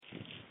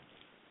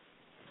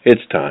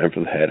It's time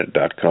for the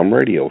Hadit.com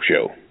radio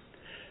show.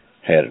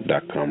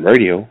 Hadit.com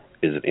radio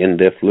is an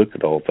in-depth look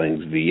at all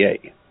things VA.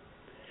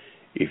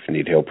 If you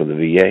need help with the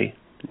VA,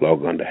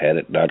 log on to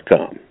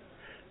Hadit.com.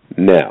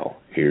 Now,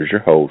 here's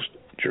your host,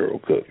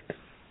 Jerrel Cook.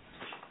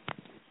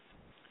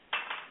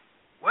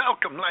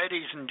 Welcome,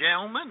 ladies and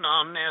gentlemen,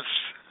 on this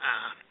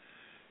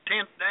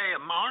 10th day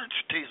of March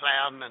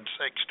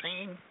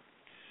 2016.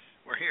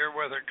 We're here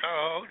with our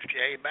co-host,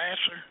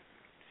 Jbasser.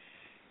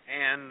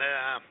 And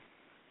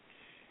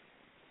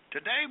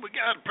today we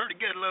got a pretty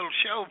good little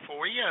show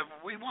for you.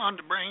 We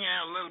wanted to bring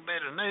out a little bit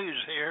of news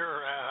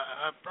here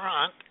up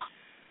front.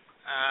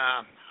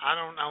 I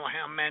don't know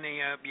how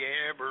many of you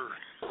ever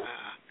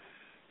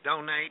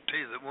donate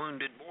to the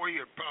Wounded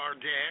Warrior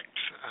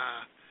projects.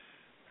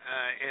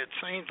 It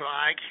seems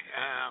like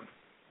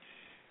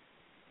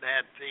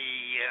that the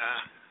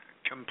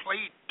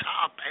complete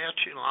top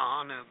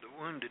echelon of the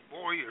Wounded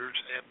Warriors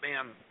have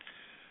been,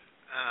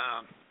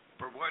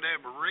 for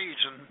whatever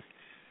reason,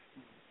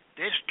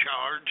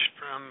 discharged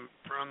from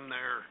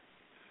their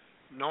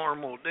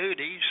normal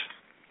duties.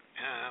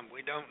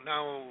 We don't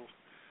know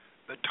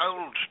the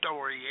total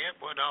story yet,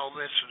 what all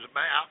this is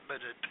about, but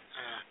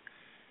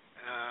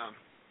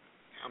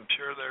I'm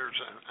sure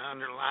there's an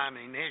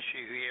underlying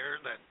issue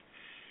here that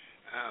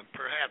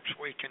perhaps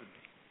we can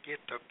get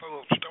the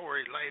full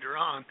story later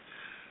on.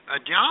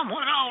 John,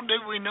 what all do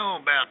we know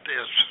about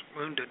this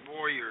Wounded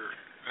Warrior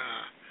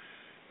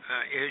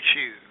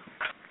issue?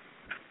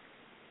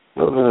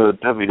 Well,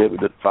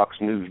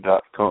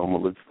 www.foxnews.com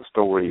will look at the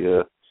story.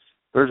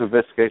 There's an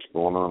investigation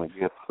going on, I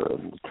guess,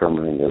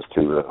 determining as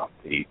to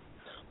the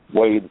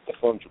way that the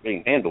funds are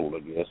being handled, I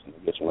guess, and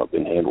I guess they're not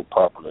being handled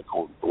properly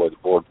according to the way the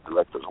board of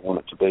directors want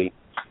it to be.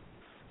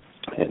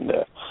 And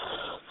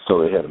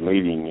so they had a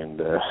meeting, and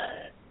the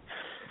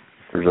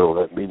result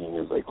of that meeting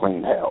is they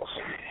cleaned house.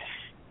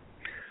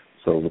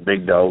 So the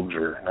big dogs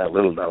are now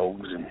little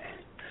dogs, and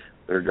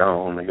they're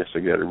gone. I guess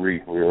they got to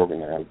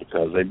reorganize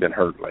because they've been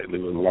hurt lately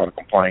with a lot of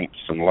complaints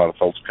and a lot of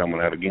folks coming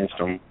out against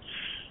them,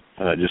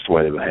 just the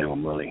way they've been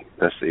handling money.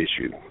 That's the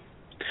issue.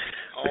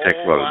 They take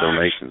a lot of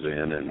donations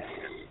in, and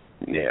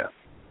yeah.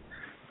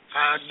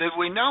 Do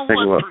we know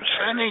what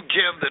percentage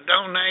of the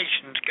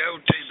donations go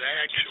to the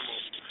actual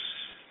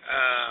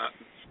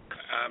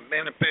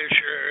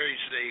beneficiaries,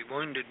 the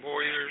Wounded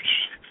Warriors?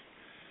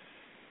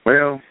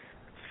 Well,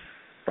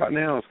 right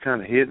now it's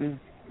kind of hidden,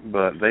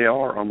 but they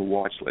are on the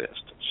watch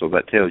list, so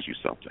that tells you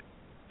something.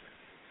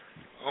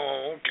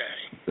 Oh, okay.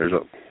 There's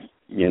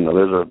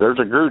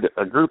a group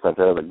out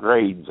there that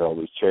grades all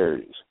these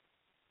charities.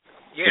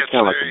 Yes, it's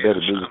kind of like the Better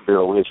Business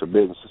Bureau is for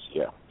businesses,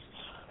 yeah.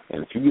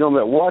 And if you get on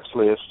that watch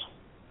list,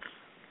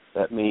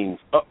 that means,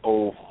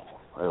 or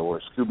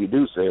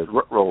Scooby-Doo says,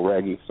 ruh-roh,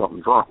 Raggy,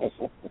 something's wrong. Yeah.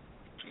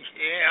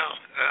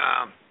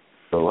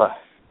 So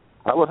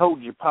I would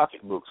hold your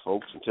pocketbooks,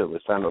 folks, until they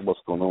find out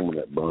what's going on with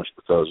that bunch,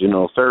 because,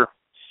 if they're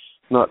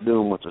not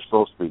doing what they're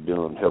supposed to be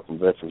doing, helping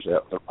veterans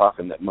out, they're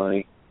pocketing that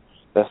money,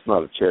 that's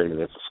not a charity,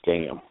 that's a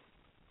scam.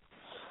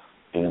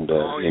 And,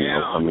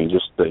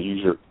 just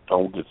use your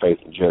own good faith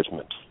and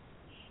judgment.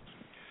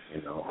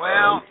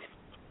 Well,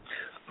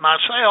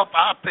 myself,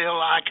 I feel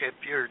like if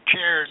you're a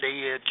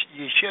charity,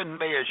 you shouldn't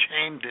be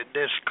ashamed to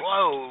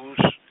disclose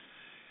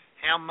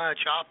how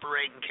much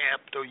operating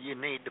capital you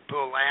need to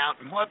pull out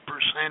and what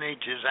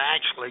percentage is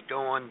actually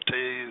going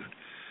to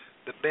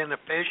the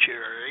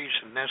beneficiaries,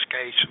 in this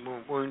case,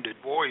 Wounded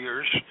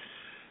Warriors.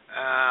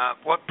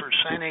 What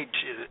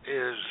percentage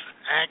is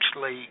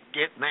actually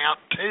getting out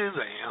to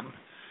them.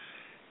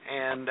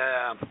 And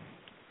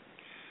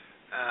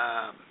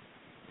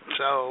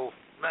so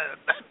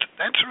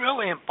that's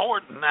really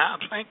important. I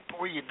think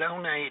before you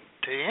donate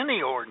to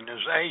any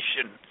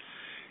organization,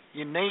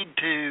 you need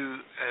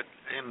to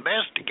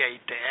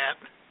investigate that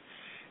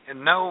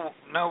and know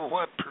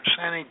what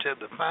percentage of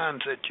the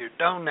funds that you're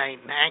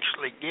donating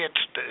actually gets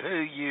to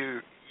who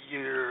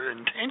your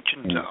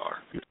intentions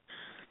are.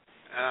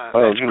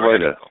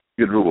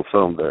 Good rule of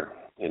thumb there.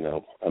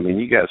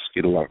 You guys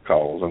get a lot of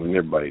calls.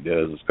 Everybody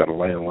does. It's got a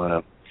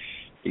landline.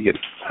 You get,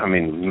 the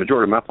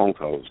majority of my phone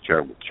calls is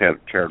charitable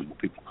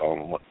people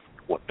calling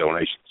what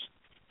donations.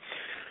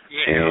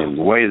 Yeah. And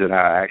the way that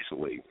I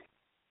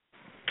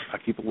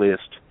keep a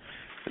list,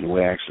 and the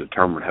way I actually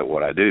determine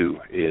what I do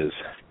is,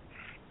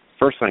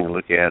 first thing I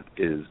look at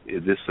is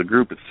this the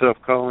group itself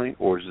calling,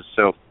 or is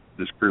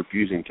this group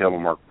using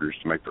telemarketers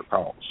to make their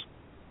calls?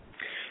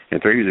 And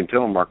if they're using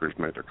telemarketers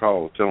to make their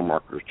calls,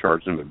 telemarketers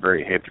charge them a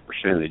very hefty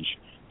percentage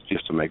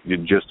just to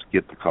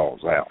get the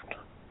calls out.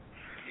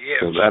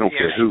 Yes. So I don't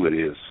care who it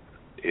is.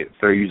 If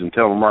they're using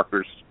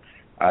telemarketers,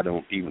 I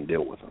don't even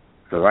deal with them.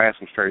 So I ask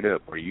them straight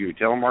up, are you a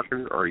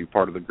telemarketer or are you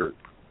part of the group?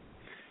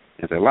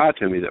 And if they lie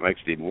to me, that makes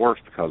it even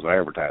worse because I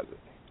advertise it.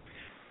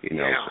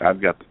 I've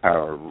got the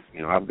power.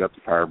 I've got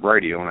the power of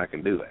radio, and I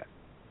can do that.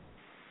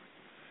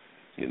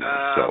 I'm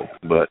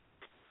the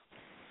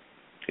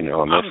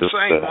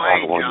same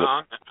way,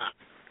 John.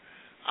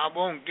 I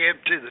won't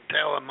give to the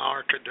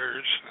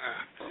telemarketers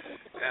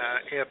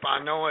if I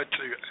know it's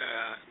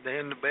the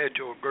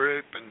individual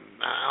group,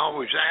 and I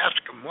always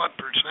ask them what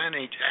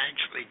percentage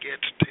actually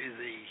gets to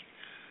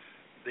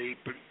the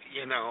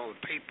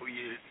people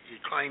you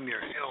claim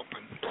you're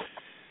helping.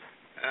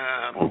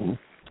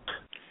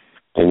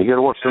 And you got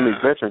to watch some of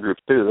these veteran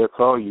groups too. They'll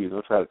call you,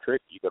 they'll try to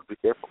trick you. You got to be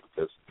careful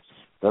because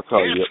they'll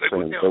call you up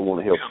saying they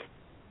want to help. Yeah.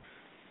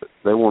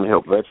 They want to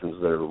help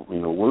veterans that are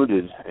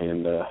wounded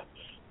and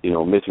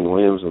missing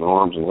limbs and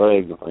arms and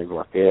legs and things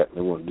like that.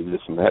 They want to do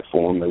this and that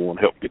for them. They want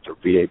to help get their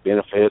VA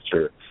benefits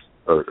or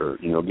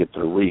get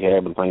their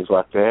rehab and things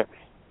like that.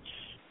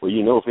 Well,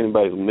 if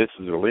anybody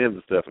misses their limbs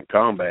and stuff in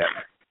combat,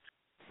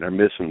 they're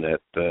missing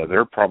that.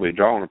 They're probably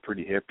drawing a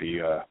pretty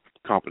hefty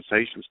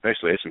compensation,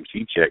 especially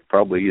SMC check,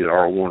 probably either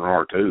R1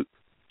 or R2.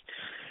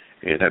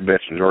 And that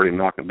veteran's already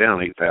knocking down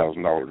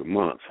 $8,000 a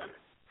month.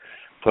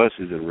 Plus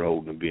he's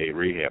enrolled in the VA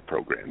rehab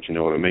programs, you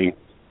know what I mean?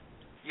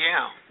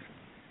 Yeah.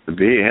 The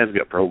VA has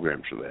got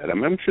programs for that. I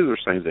mean, I'm sure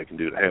there's things they can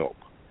do to help.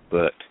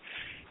 But,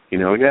 the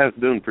guy's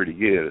doing pretty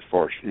good as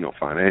far as,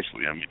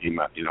 financially. I mean, he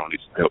might, need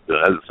some help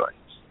doing other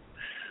things.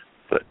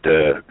 But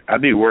I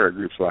do aware of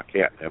groups like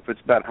that. Now, if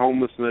it's about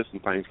homelessness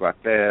and things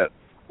like that,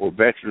 or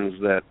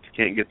veterans that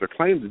can't get their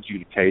claims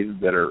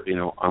adjudicated that are,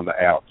 on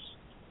the outs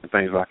and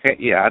things like that,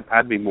 yeah,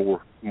 I'd be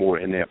more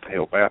inept to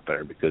help out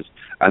there because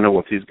I know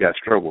what these guys'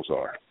 struggles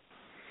are.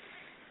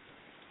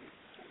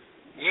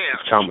 Yeah.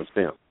 It's common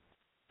sense.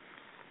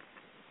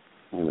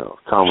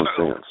 Common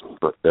sense.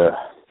 But so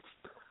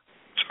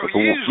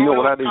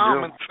what I do,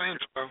 common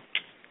sense, folks.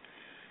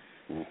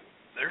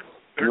 There's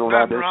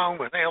nothing wrong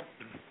with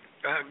helping.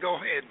 Go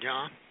ahead,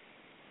 John.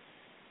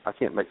 I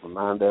can't make my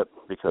mind up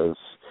because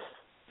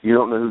you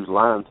don't know who's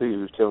lying to you,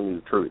 who's telling you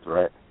the truth,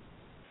 right?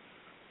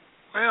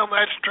 Well,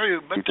 that's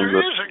true, but there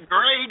is a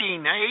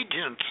grading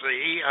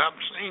agency.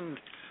 I've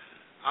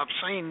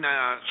seen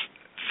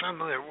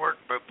some of their work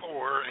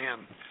before,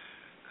 and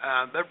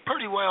they're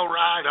pretty well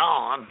right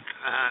on,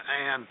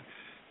 and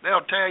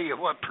they'll tell you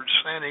what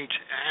percentage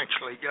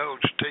actually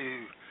goes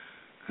to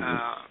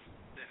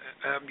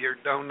of your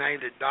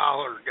donated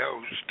dollar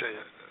goes to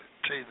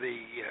the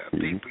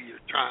people you're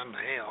trying to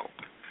help,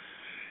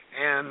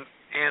 and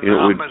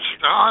I'm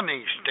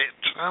astonished at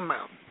some of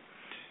them.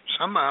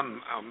 Some of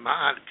them, oh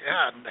my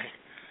God,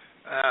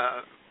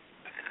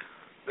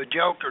 the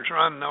jokers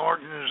run the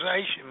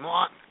organization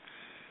want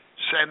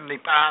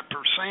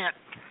 75%,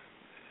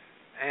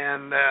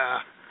 and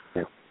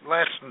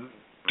less than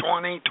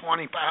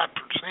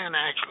 25%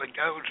 actually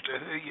goes to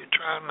who you're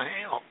trying to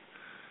help.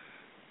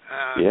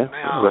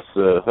 Now,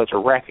 that's a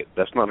racket.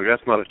 That's not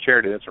a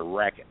charity. That's a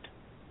racket.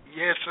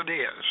 Yes, it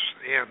is,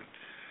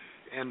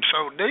 and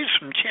so do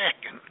some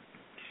checking.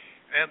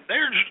 And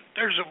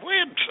there's a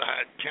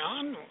website,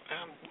 John.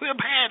 We've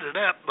had it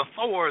up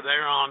before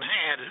there on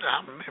Had It.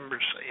 I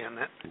remember seeing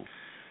it.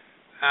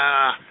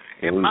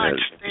 It might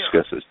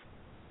still.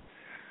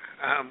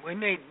 We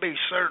need to be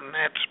certain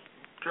that's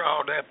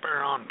drawed up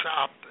there on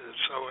top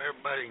so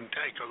everybody can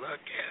take a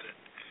look at it.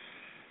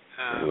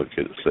 Look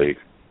at it, see.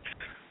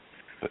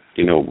 But,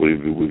 what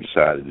we've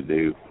decided to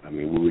do. I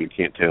mean, we really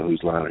can't tell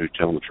who's lying or who's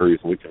telling the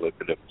truth, and we can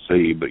look it up and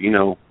see. But,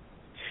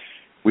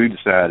 we've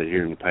decided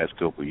here in the past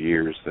couple of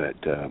years that,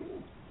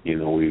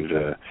 we've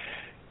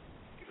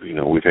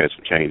had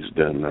some changes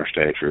done in our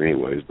stature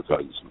anyways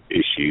because of some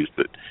issues,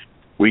 but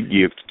we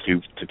give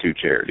to two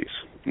charities,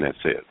 and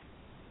that's it.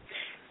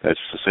 That's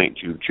the St.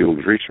 Jude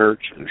Children's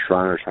Research and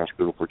Shriners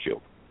Hospital for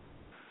Children.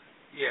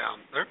 Yeah,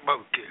 they're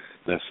both good.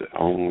 That's the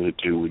only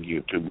two we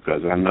give to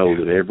because I know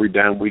that every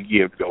dime we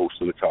give goes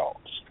to the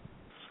cause.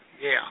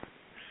 Yeah.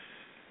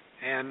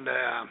 And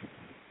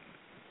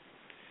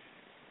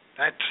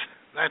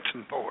that's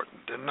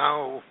important to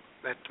know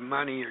that the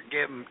money you're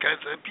giving, because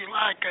if you're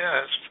like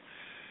us,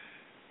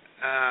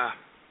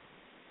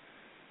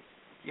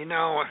 you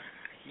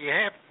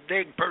have to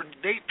dig pretty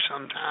deep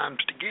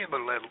sometimes to give a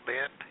little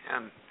bit,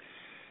 and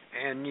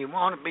you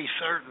want to be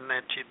certain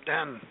that you've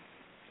done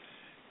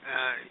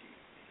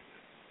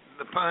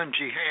the funds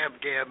you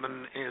have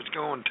given is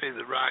going to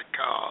the right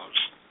cause,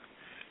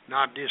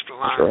 not just to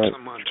line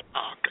someone's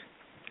pocket.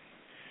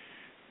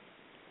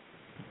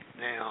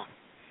 Now,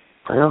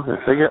 well,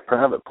 if they got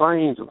private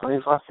planes and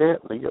things like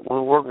that, they get one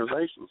of the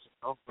organizations.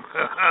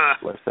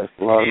 That's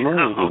a lot of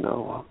money,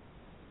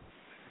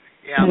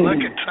 Yeah, look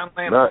at some of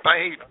them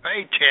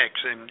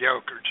paychecks them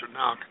jokers are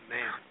knocking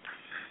down.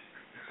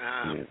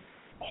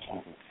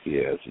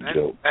 It's a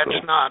joke.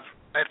 That's not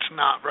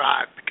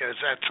right because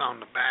that's on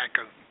the back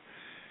of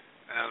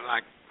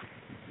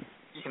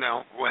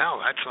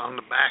that's on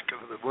the back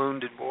of the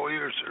wounded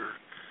warriors,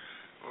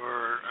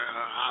 or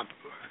I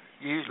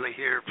usually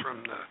hear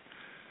from the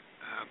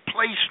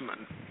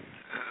policemen.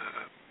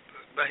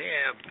 They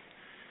have,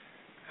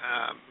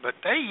 but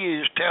they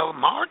use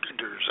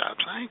telemarketers. I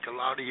think a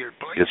lot of your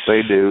police. Yes,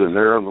 they do, and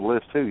they're on the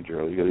list too,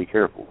 Jerrel. You got to be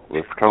careful.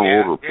 The patrol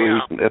order,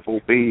 police, and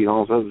FOP, and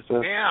all this other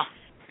stuff. Yeah.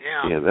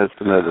 Yeah, that's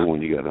another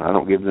one you got. I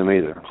don't give them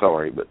either. I'm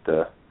sorry, but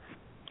that's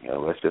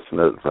just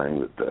another thing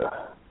that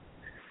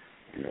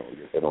You know, I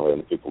guess they don't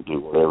let people do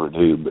whatever they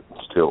do, but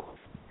still,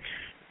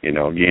 you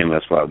know, again,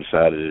 that's why I've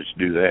decided to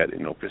do that.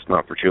 You know, if it's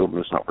not for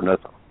children, it's not for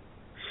nothing.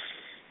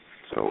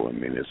 So, I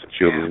mean, it's the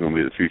children are going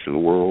to be the future of the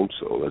world,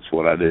 so that's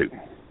what I do.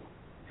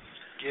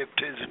 Give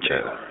to the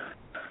children.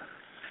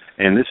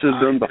 And this is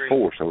done by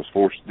force. I was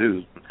forced to do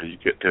this because you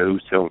can't tell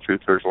who's telling the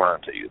truth, who's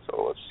lying to you.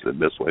 So that's the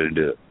best way to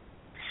do it.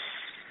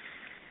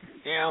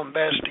 Yeah,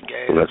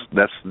 investigate. So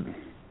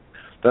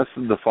that's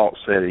the default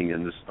setting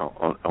in this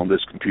on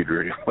this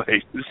computer,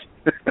 anyways.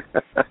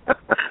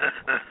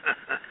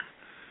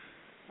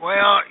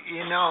 Well,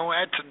 you know,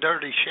 that's a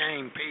dirty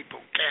shame. People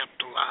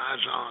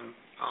capitalize on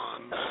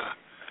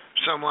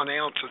someone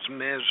else's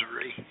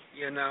misery.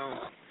 You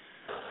know,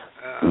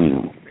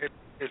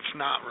 it's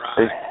not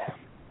right.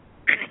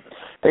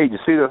 Hey, did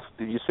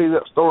you see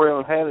that story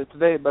on Had It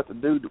today about the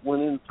dude that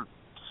went in to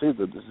see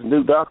the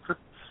new doctor?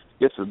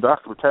 Guess the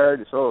doctor retired.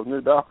 He saw his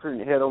new doctor,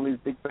 and he had on these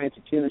big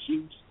fancy tennis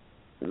shoes.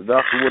 And the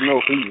doctor wouldn't know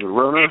if he was a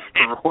runner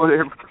or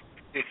whatever.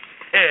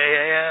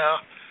 Yeah,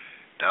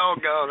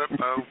 doggone it,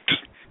 folks.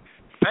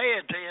 Pay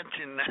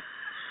attention.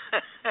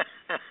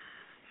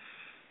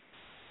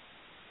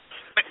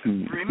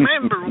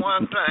 Remember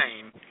one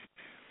thing.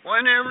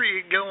 Whenever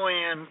you go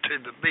into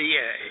the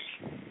VA,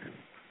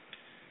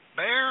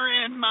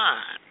 bear in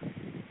mind,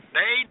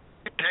 they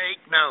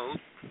take note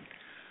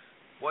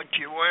what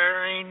you're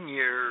wearing,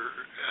 your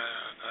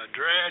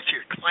dress,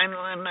 your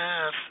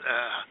cleanliness.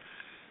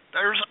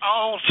 There's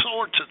all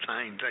sorts of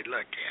things they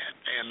look at,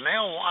 and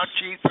they'll watch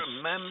you from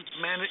the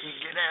minute you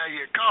get out of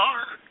your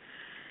car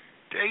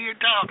till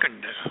you're talking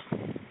to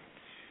them.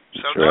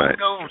 So That's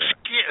don't go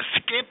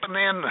skipping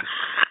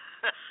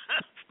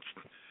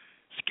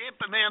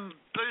in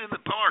through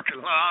the parking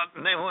lot,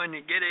 and then when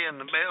you get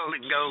in the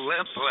building, go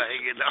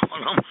limp-legged on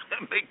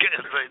them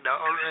because they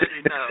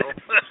already know.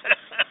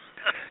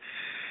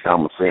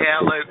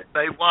 Yeah,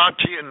 they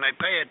watch you and they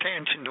pay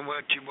attention to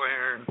what you're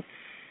wearing.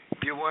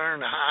 If you're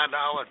wearing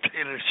high-dollar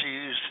tennis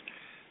shoes,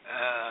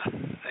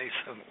 they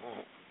say,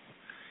 well,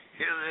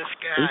 here this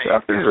guy. These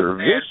doctors are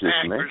vicious,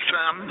 man. Or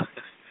something.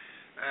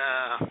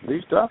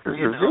 These doctors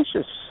are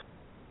vicious.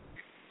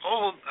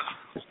 Oh,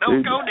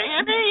 don't go to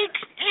any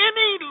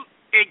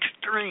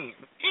extreme,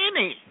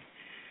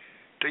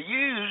 to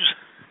use.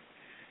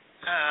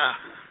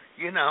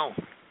 You know,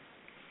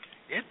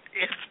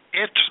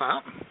 it's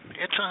something.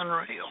 It's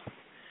unreal.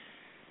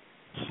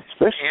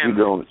 Especially if you're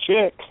drawing a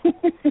check.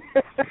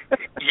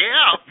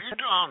 Yeah, if you're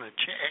drawing a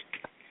check.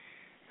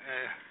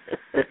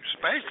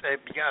 Especially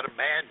if you got a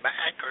bad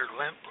back or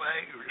limp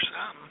leg or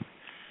something.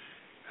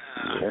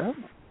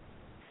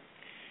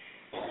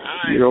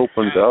 You're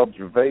open to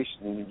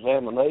observation and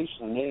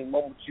examination any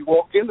moment you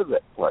walk into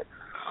that place.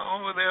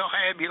 Oh, they'll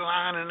have you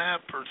lining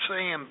up for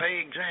CMP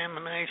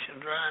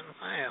examinations right and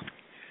left.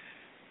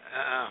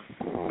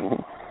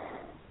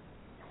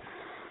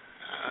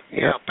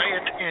 Yeah, pay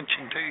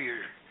attention to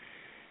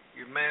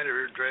your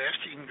manner of dress.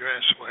 You can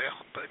dress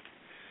well, but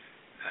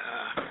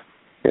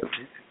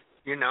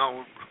you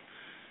know,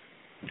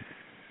 of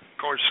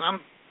course, some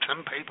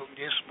people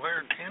just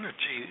wear tennis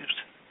shoes,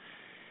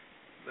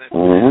 but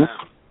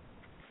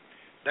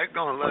they're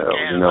going to look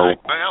at it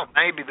like, well,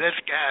 maybe this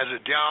guy's a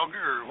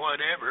jogger or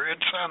whatever.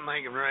 It's something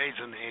they can raise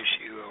an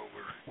issue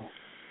over.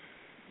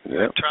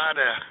 Yep. Try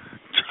to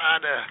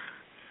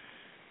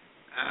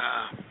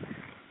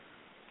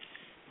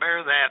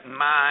bear that in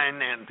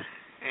mind and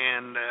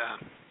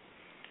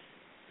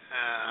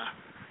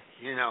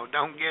you know,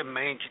 don't give them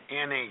any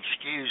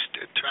excuse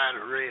to try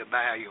to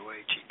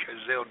reevaluate you because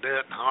they'll do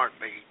it in a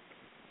heartbeat.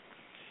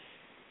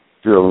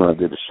 Jerrel and I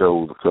did a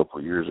show a couple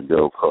of years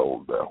ago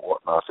called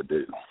What Not to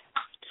Do.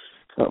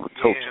 Kind of a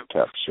coaching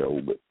type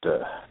show, but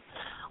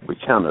we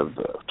kind of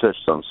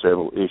touched on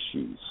several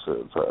issues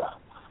of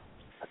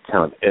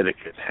kind of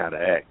etiquette, how to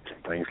act,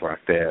 and things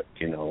like that.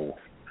 You know,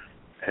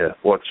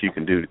 what you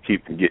can do to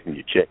keep from getting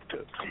your check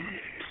took.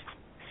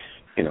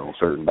 You know,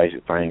 certain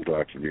basic things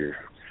like if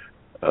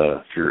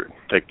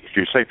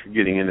you're safe for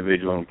getting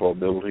individual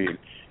employability, and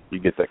you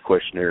get that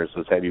questionnaire that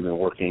says, have you been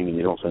working, and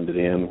you don't send it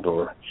in,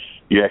 or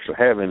you actually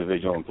have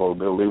individual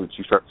employability, but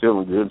you start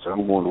feeling good, so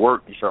I'm going to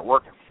work, and you start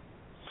working.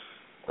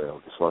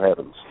 Well, guess what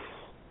happens?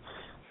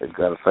 They've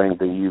got a thing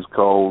they use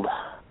called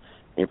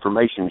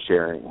information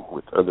sharing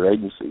with other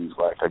agencies,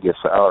 like I guess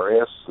the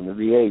IRS and the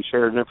VA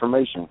shares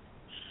information.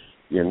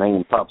 Your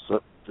name pops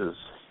up as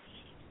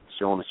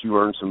showing that you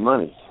earned some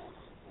money.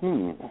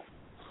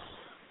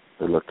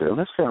 They looked at him,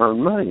 this guy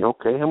earned money.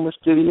 Okay, how much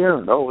did he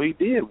earn? Oh, he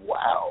did.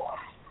 Wow.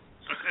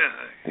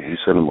 And you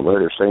send him a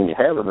letter saying you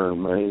haven't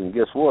earned money, and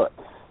guess what?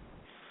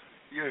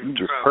 You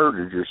just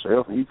perjured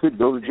yourself, and you could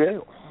go to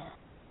jail.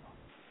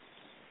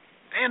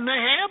 And they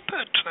have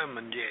put some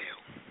in jail.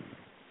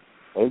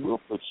 They will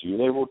put you.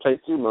 They will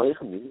take your money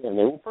from you, and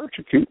they will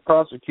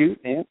prosecute,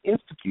 and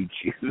institute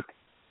you.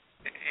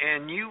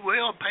 And you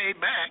will pay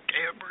back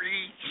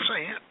every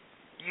cent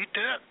you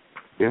took.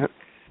 Yeah.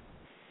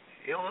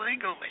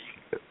 Illegally.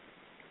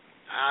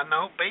 I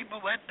know people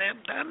that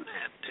have done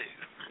that too.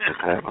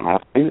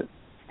 I've seen it.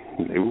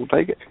 They will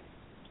take it.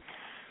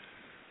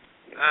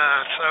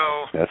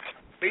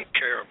 be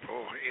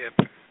careful.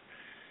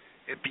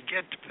 If you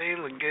get to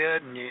feeling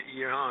good and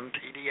you're on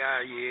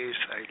TDIU,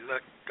 say,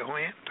 look, go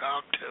in and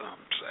talk to them.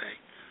 Say,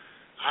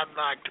 I'd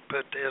like to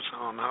put this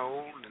on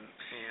hold, and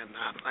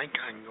I think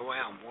I can go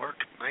out and work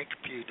and make a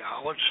few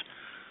dollars.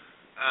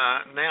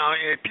 Now,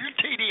 if you're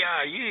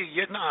TDIU,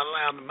 you're not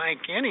allowed to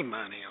make any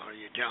money, are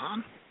you,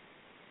 John?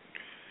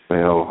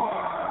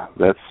 Well,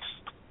 that's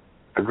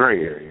a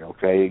gray area,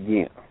 okay,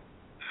 again.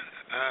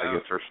 I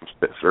guess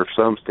there's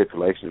some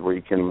stipulations where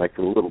you can make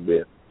a little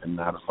bit, and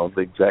I don't know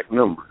the exact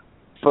number.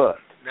 But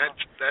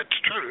that's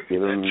true.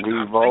 Given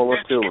the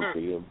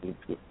volatility of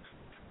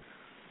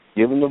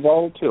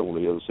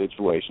the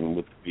situation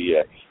with the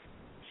VA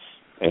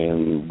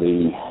and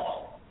the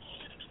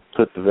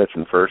put the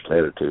veteran first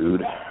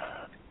attitude,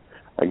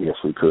 I guess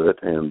we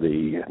could, and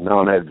the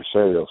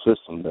non-adversarial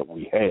system that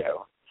we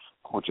have,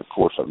 which of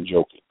course I'm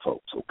joking,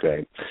 folks.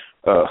 Okay,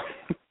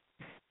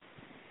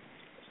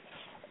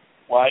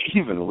 why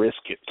even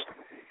risk it?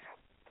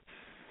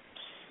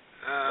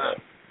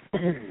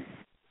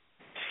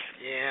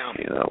 Yeah.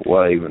 You know,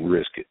 why even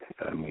risk it?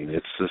 I mean,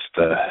 it's just,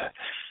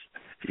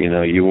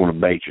 you want to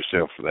bait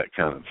yourself for that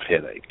kind of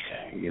headache.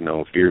 You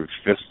know, if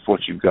that's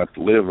what you've got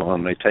to live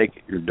on, they take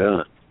it, you're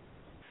done.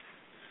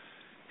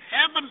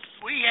 Haven't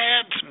we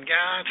had some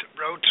guys that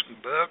wrote some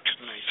books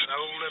and they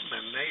sold them,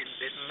 and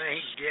didn't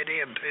they get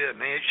into an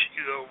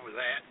issue over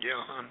that,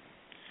 John?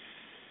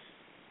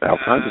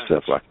 All kinds of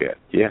stuff like that.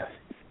 Yeah.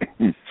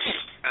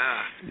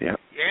 Yeah.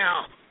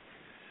 Yeah.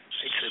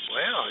 They said,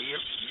 well,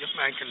 you're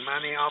making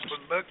money off the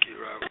book you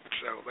wrote,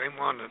 so they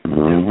wanted to get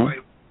away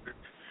with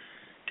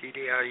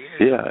TDIU.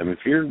 Yeah, I mean,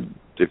 if you're an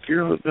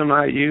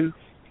IU,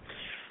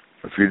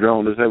 if you're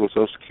drawing disabled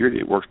Social Security,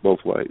 it works both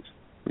ways.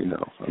 You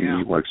know, I mean,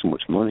 you make so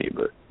much money,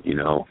 but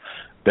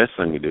best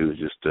thing to do is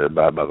just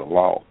abide by the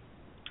law.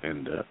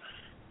 And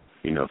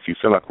if you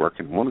feel like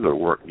working, want to go to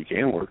work, you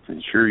can work,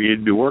 then sure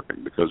you'd be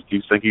working, because if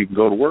you think you can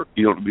go to work,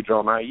 you don't have to be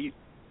drawing IU.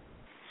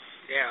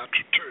 Yeah,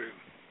 it's true.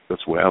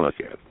 That's the way I look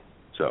at it.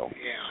 So,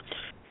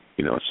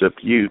 it's up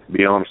to you.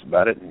 Be honest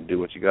about it and do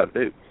what you got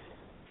to do.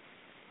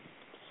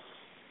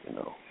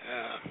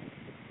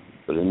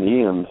 But in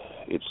the end,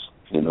 it's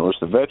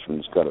the veteran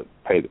that's got to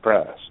pay the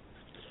price.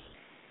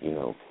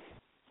 Veterans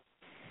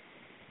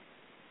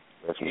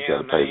got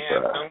to pay the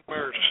price. No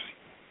mercy.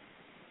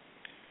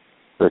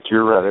 But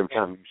you're right. Every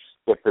time you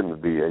step in the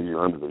VA,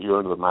 you're under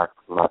the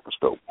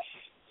microscope.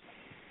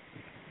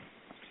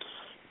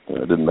 It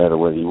didn't matter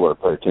whether you wore a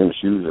pair of tennis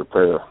shoes or a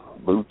pair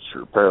of boots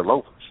or a pair of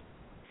loafers.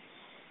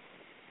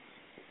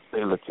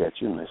 They look at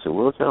you and they say,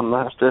 well, look how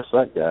nice dressed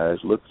that guy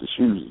is. Look at the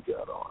shoes he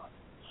got on.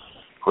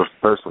 Of course,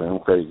 personally, I'm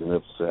crazy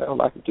enough to say, I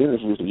like the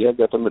tennis shoes. Yeah, I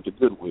got them at the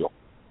Goodwill.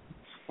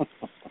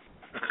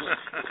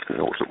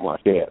 Something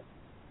like that.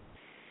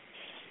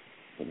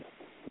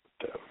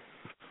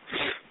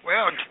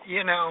 Well,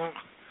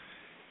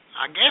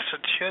 I guess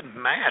it shouldn't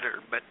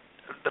matter, but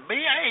the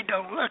VA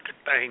don't look at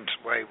things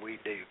the way we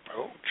do,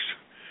 folks.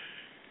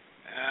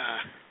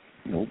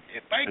 Nope,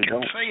 if they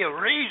can see a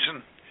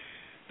reason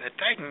that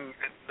they can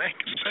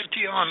put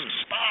you on the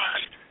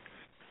spot,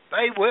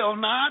 they will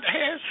not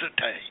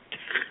hesitate.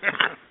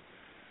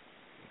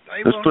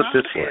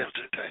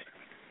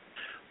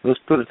 Let's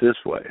put it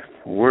this way.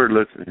 We're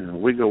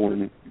looking. We go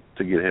in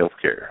to get health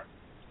care.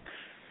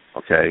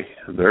 Okay,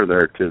 they're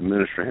there to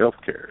administer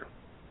health care.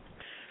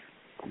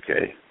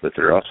 Okay, but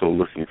they're also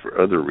looking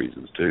for other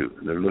reasons too.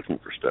 They're looking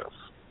for stuff,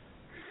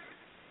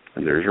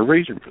 and there's a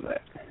reason for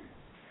that.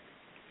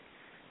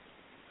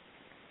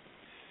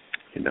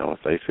 If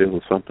they feel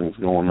something's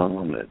going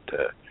on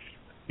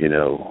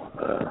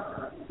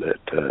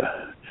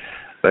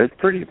they're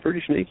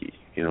pretty sneaky,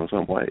 in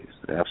some ways.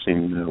 I've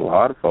seen a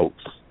lot of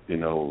folks,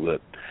 that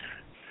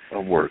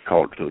were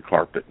called to the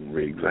carpet and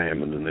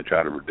re-examined, and they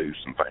try to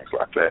reduce and things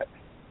like that.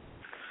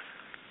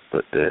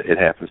 But it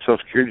happens. Social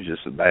Security is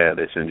just as bad.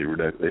 They send you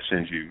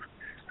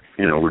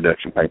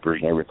reduction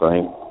papers and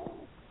everything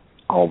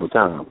all the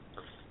time.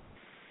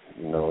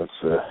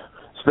 It's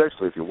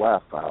especially if your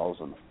wife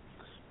files and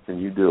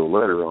you do a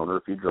letter on her,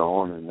 if you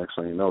draw on, and next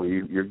thing you know,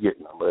 you're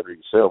getting a letter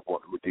yourself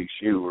wanting to reduce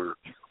you or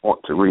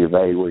want to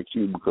reevaluate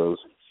you because,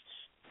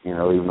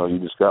 even though you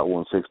just got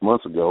one 6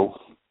 months ago,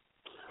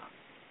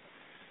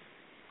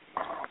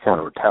 kind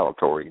of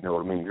retaliatory, you know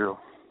what I mean, Jerrel?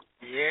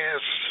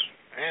 Yes,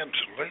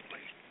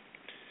 absolutely.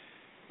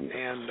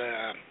 And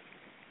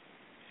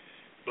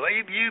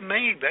believe you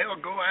me, they'll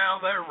go out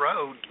of their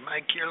road to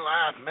make your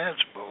life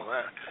miserable.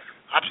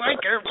 I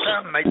think every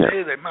time they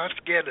do, they must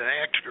get an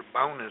extra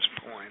bonus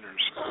point or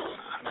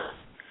something.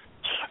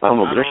 I don't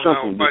know, but there's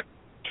something.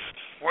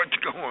 What's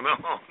going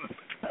on?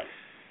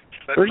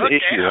 But there's an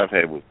issue I've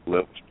had with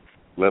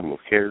level of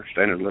care,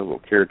 standard level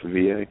of care at the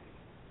VA.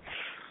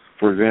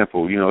 For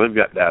example, they've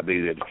got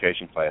diabetes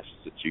education classes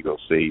that you go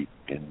see,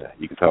 and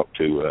you can talk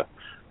to.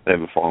 They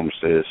have a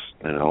pharmacist,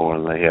 and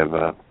they have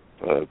a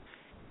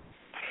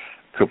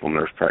couple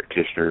nurse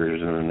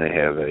practitioners, and then they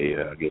have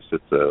I guess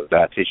it's a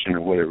dietitian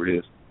or whatever it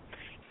is.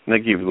 And they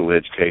give you a little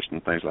education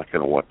and things like that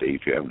on what to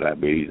eat if you have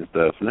diabetes and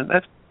stuff. And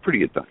that's a pretty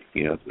good thing.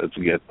 That's a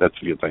good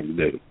thing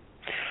to do.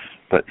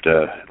 But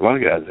a lot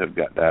of guys have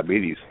got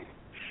diabetes.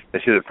 They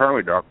see the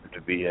primary doctor at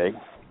the VA.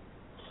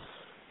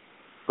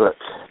 But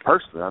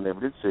personally, I never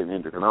did see an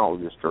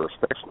endocrinologist or a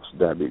specialist, a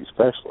diabetes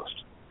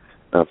specialist.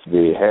 Now, if the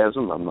VA has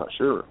them, I'm not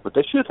sure. But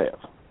they should have.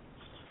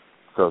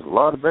 Because a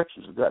lot of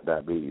veterans have got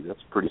diabetes.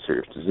 That's a pretty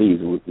serious disease.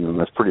 And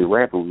that's pretty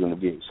rampant within the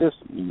VA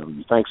system.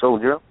 You think so,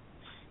 Jerrel?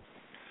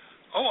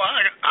 Oh,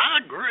 I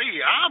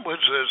agree. I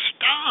was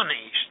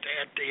astonished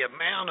at the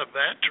amount of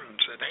veterans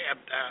that have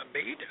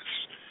diabetes.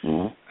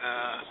 Mm-hmm.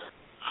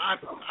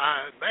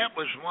 That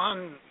was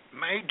one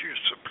major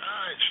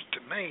surprise to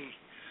me,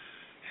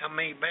 how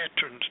many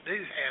veterans do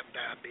have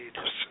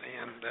diabetes.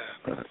 And,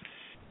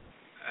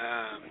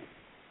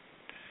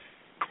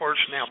 of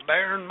course, now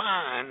bear in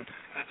mind,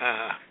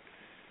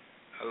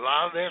 a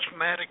lot of this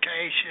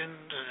medication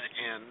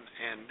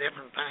and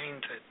different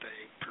things that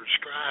they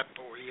prescribe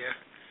for you,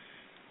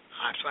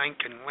 I think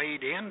can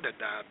lead into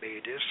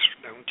diabetes,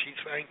 don't you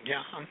think,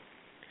 John?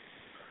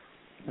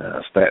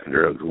 Statin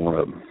drugs are one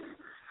of them.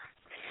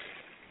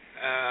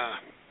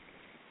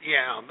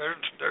 Yeah,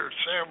 there's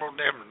several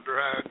different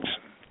drugs.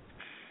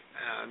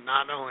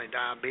 Not only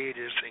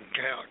diabetes, it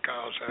can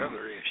cause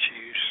other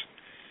issues.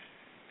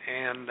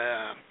 And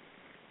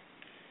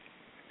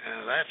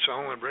that's the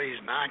only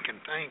reason I can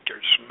think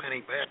there's so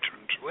many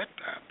veterans with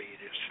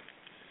diabetes.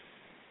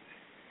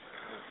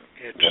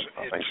 It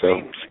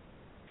seems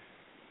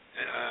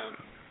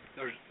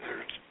there's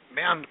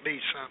bound to be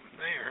something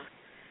there.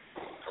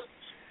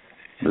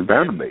 There's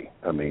bound to be.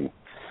 I mean,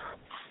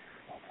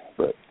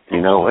 but,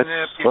 you know, it's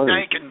if you're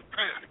taking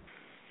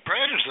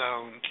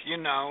prednisone,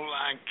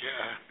 like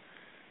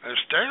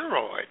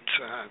steroids,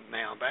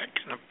 now that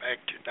can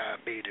affect your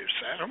diabetes.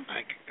 That'll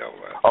make it go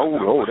up.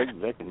 Oh, they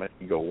can make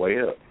it go way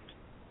up.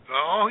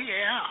 Oh,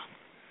 yeah.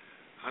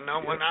 I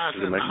know when I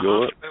was in the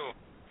hospital,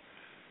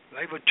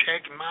 they would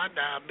check my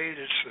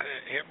diabetes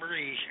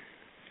every,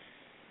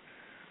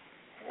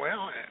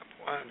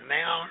 an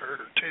hour or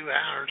 2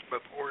 hours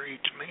before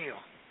each meal.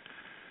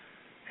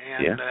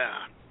 And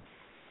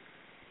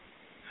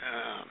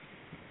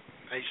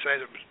they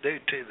said it was due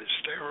to the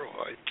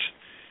steroids.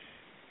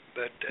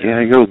 But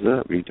it goes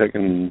up. You're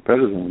taking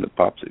prednisone that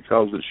pops it,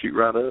 causes it to shoot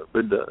right up.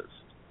 It does.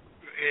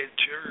 It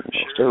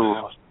sure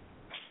does.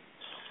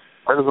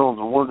 Prednisone's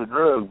a wonderful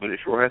drug, but it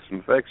sure has some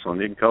effects on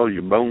you. It can cause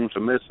your bones to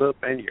mess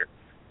up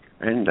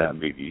and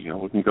diabetes.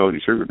 It can cause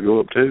your sugar to go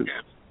up too.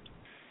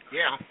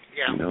 Yeah.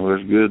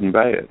 There's good and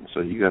bad, so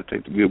you got to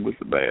take the good with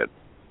the bad.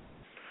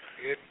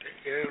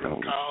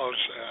 It'll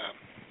cause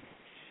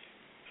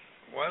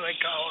what do they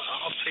call it,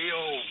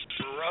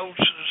 osteoporosis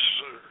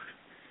or.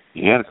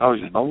 Yeah, it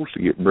causes your bones to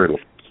get brittle.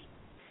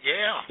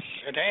 Yeah,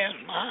 it has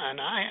mine.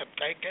 I have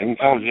taken it.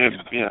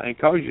 It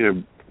causes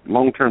you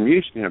long-term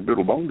use. You have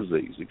brittle bone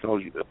disease. It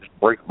causes you to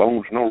break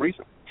bones for no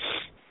reason.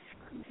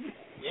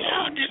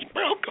 Yeah, I just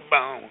broke a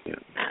bone.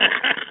 Yeah.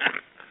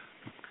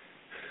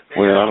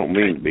 Well, I don't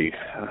mean to be.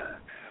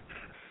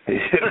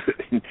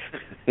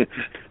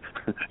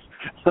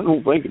 I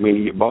don't think it means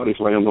you get body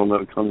slammed on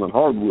that comes on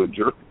hardwood,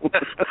 Jerrel.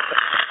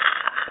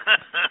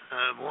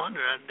 I wonder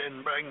I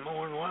didn't break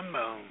more than one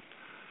bone.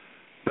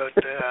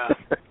 But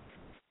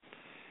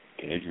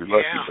you're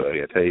lucky,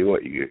 buddy. I tell you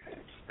what, you're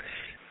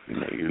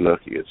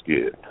lucky. It's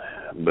good,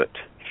 but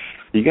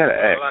you got to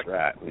act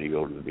right when you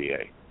go to the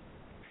VA.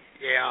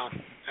 Yeah.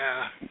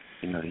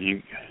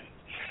 You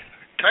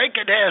take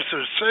it as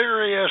a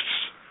serious,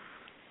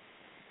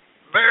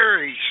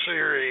 very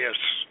serious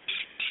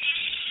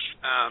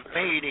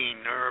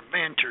meeting or a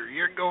venture.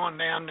 You're going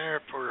down there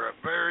for a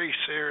very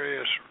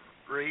serious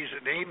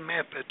reason, even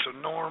if it's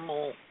a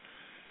normal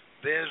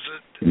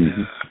visit.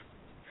 Mm-hmm.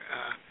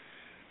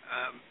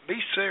 Be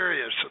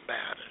serious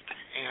about it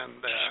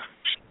and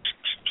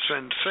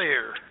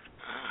sincere.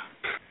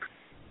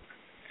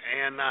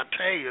 And I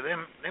tell you,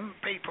 them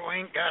people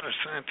ain't got a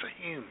sense of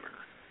humor.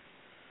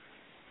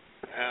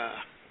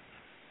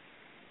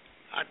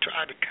 I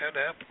tried to cut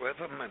up with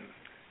them, and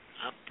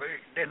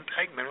it didn't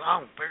take me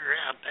long to figure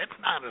out that's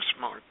not a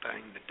smart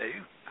thing to do.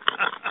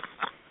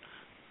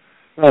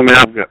 Well, I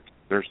mean,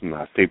 there's some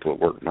nice people that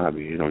work at my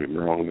VA. Don't get me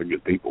wrong, they're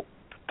good people.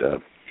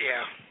 But,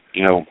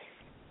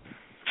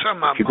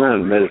 some of if you run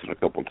out of medicine a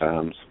couple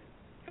times,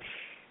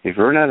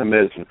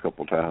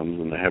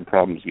 and they have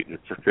problems getting their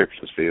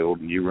prescriptions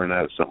filled, and you run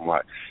out of something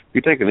like, if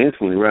you take an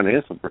insulin, you run out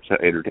of insulin for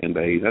 8 or 10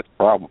 days, that's a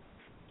problem.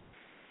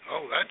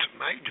 Oh, that's a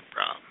major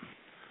problem.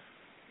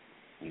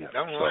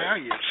 Don't allow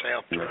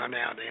yourself to run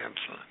out of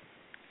insulin.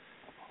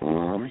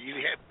 You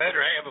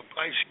better have a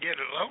place to get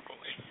it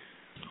locally.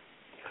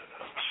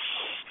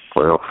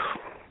 Well,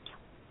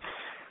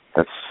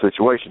 that's the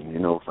situation.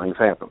 Things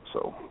happen.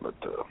 So, but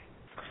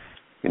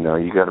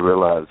you got to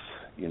realize,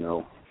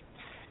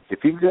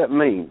 if you've got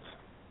means,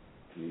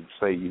 you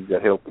say you've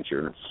got health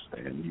insurance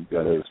and you've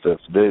got other stuff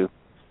to do,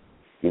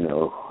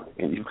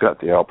 and you've got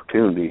the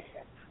opportunity,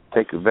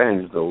 take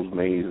advantage of those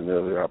means and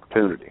other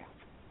opportunity.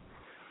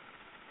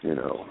 And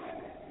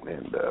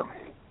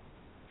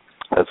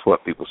that's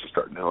what people should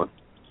start doing.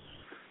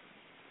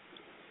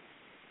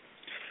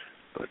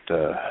 But,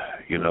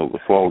 the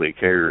quality of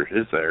care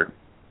is there.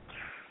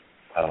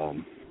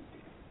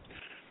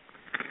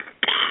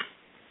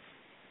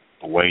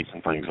 the weights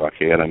and things like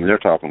that. I mean, they're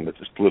talking about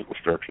this political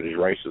structure, these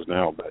races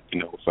now, but,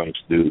 things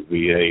to do with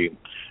VA.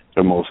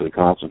 They're mostly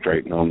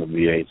concentrating on the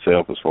VA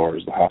itself as far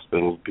as the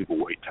hospitals, people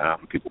wait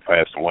time, people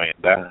passing away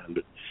and dying.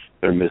 But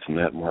they're missing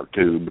that mark,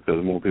 too,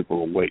 because more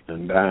people are waiting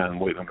and dying,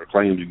 waiting on their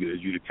claims to get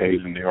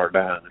adjudicated than they are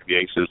dying. The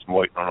VA system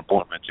waiting on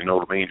appointments, you know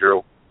what I mean,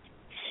 Jerrel?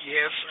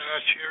 Yes, I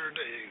sure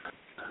do.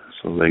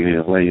 So they need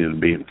to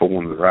be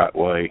informed the right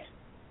way.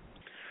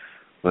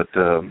 But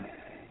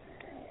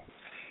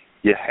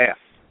you have,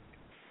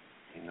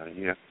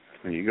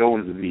 when you go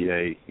into the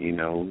VA,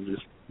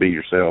 just be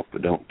yourself,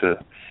 but don't,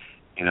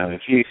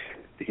 if you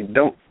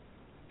don't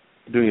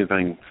do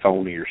anything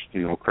phony or,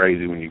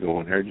 crazy when you go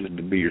in there, just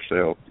to be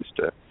yourself,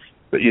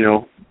 but,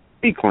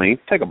 be clean,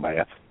 take a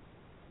bath.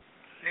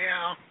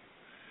 Yeah,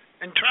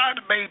 and try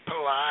to be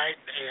polite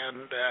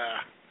and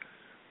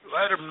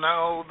let them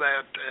know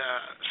that,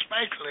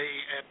 especially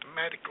at the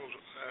medical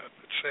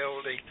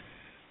facility,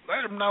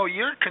 let them know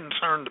you're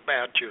concerned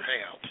about your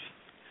health.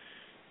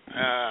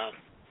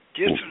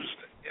 Just as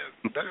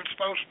they're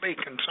supposed to be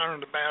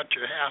concerned about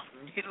your health,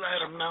 and you let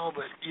them know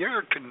that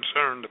you're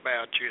concerned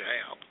about your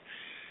health.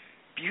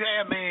 If you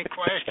have any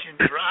questions,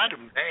 write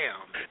them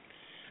down.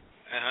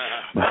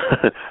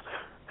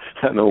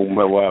 I know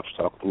my wife's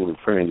talking to a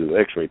friend who's an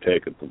X-ray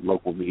tech at the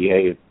local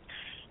VA, and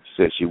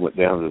said she went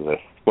down to the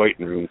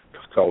waiting room,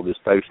 called this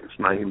patient's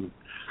name.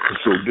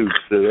 This little dude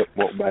stood up,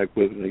 walked back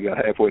with him, and he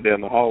got halfway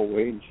down the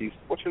hallway, and she said,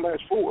 "What's your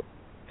last four?"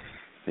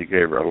 He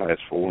gave her her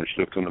last four, and she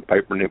looked on the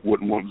paper, and it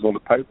wasn't what was on the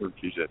paper. And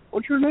she said,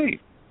 "What's your name?"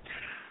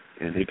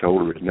 And he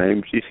told her his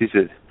name. She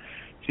said,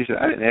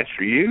 "I didn't ask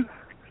for you."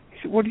 He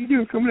said, "What are you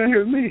doing coming down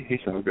here with me?" He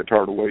said, "I got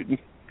tired of waiting."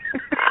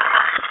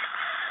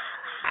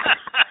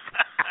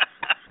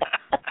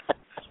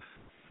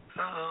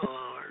 Oh,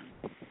 Lord.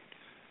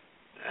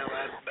 Now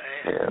that's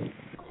bad. Yeah.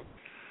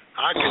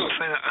 I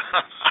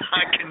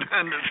can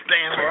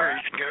understand where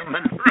he's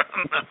coming from.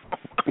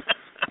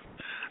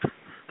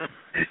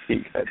 He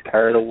got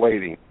tired of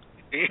waiting.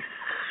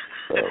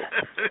 So.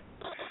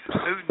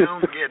 Who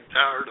don't get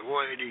tired of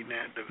waiting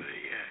at the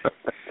VA?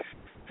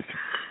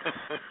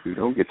 You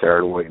don't get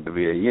tired of waiting at the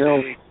VA.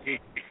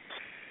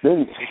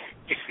 Then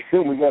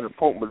we got an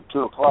appointment at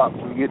 2 o'clock.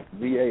 We get to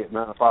the VA at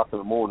 9 o'clock in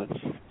the morning.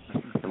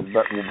 And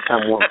about the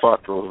time 1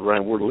 o'clock rolls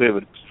around, we're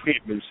living. We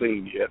ain't been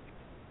seen yet.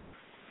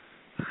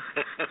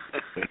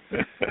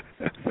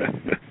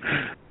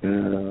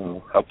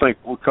 I think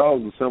we're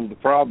causing some of the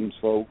problems,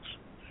 folks.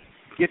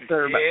 Get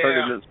there about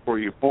 30 minutes before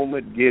your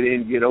appointment. Get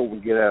in, get over,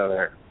 and get out of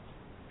there.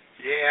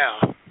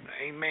 Yeah.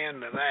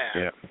 Amen to that.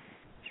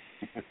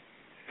 Yeah.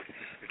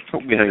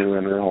 Don't be hanging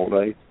around there all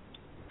day.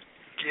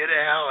 Get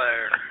out of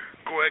there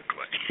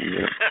quickly.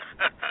 Yeah.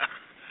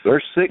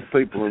 There's sick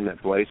people in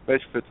that place,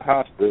 especially if it's a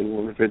hospital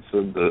and if it's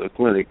a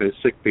clinic. There's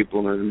sick people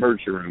in an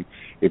emergency room.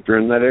 If you're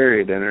in that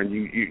area down there and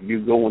you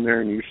go in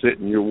there and you're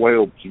sitting, you're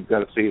well, but you've got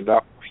to see a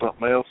doctor or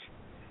something else,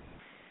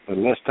 the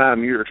less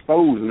time you're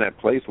exposed in that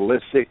place, the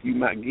less sick you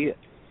might get.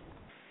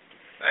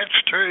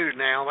 That's true.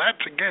 Now, that's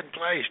a good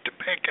place to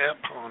pick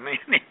up on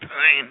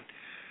anything.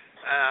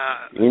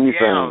 Yeah,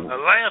 the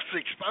less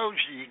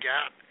exposure you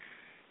got.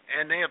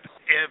 And if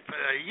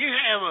you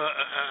have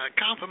a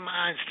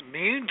compromised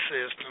immune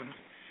system,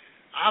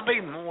 I'll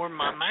be more in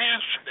my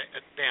mask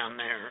down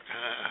there.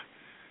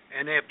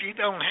 And if you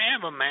don't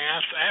have a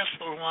mask, ask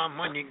for one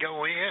when you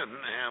go in.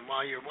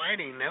 While you're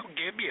waiting, they'll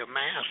give you a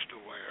mask to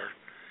wear.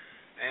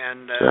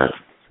 And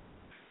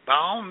by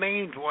all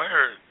means,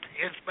 wear it.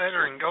 It's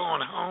better than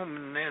going home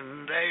and then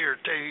a day or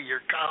two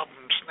you're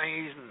coughing,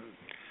 sneezing,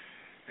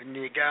 and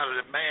you got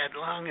a bad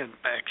lung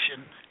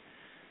infection.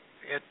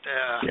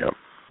 Yep.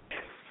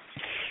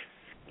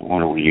 I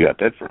wonder where you got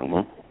that from,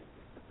 huh?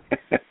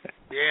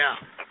 Yeah.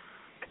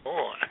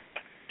 Boy.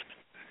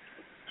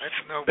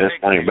 That's no best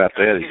big thing about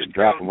that is you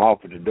drop go, them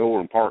off at the door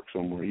and park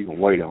somewhere you can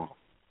wait on.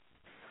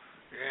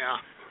 Yeah.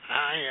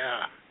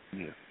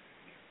 I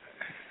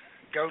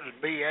go to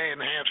the VA and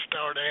have to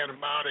start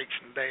antibiotics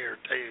in a day or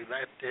two.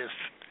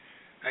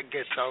 That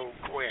gets old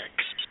quick.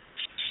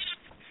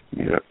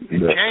 Yeah.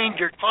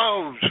 Change your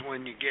clothes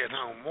when you get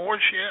home.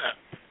 Wash up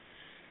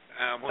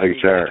when take a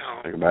you shower. get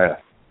home. Take a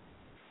bath.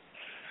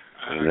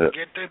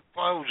 Get the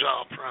clothes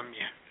off from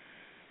you.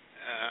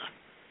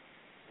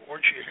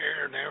 Wash your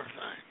hair and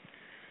everything.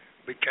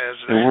 Because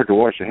and we have to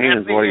wash your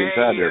hands while you're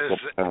inside there a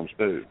couple times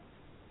too.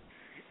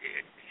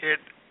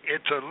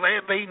 It's a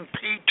living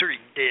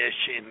petri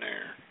dish in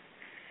there.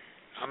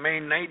 I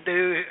mean, they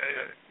do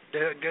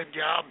a good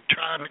job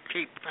trying to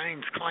keep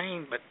things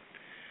clean, but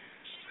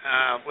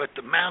with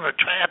the amount of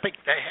traffic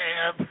they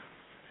have,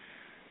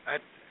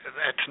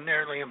 that's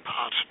nearly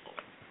impossible.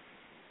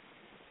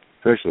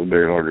 Especially the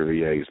very larger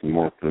VAs, the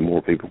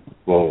more people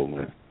flow,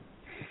 man.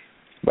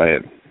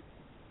 Bad.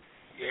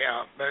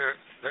 Yeah, there's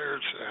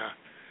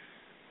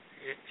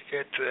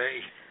it's a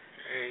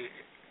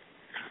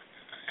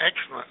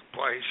excellent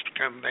place to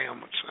come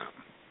down with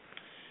something.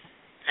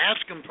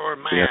 Ask them for a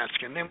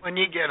mask, and then when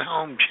you get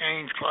home,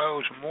 change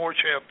clothes and wash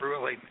up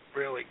really,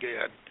 really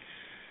good.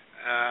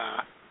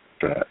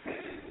 Right.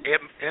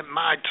 It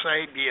might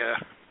save you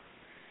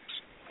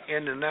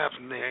ending up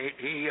in the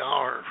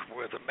ER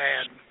with a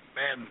bad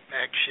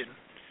infection.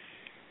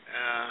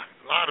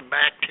 A lot of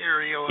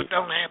bacterial. It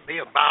don't have to be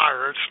a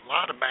virus. A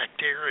lot of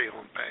bacterial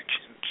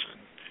infections,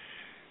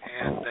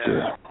 and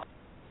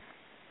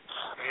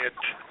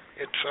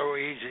it's so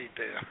easy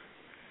to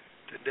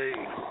do.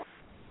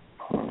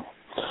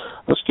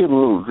 Let's get a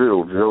little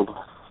drill,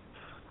 Jerrel.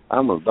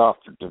 I'm a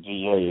doctor at the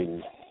VA,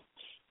 and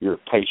you're a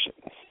patient.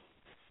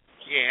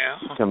 Yeah.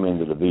 You come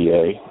into the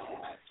VA.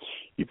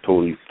 You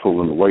pull in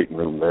the waiting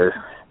room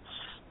there.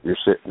 You're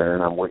sitting there,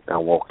 and I'm waiting. I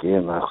walk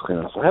in, and I say,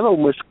 "Hello,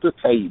 Mr. Cook.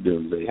 How you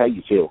doing today? How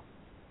you feel?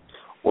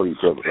 What do you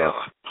feel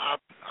about?" I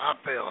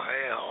feel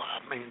hell. I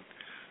mean,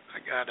 I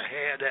got a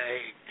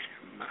headache.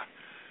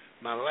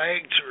 My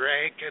legs are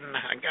aching.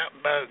 I got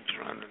bugs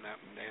running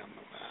up and down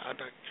my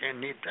body.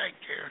 Can you take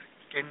care?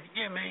 Can you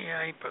give me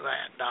any for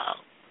that, Doc?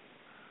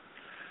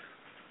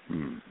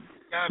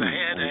 Got a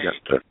headache. You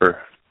got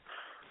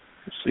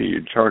let's see,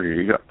 you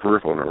got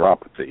peripheral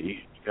neuropathy.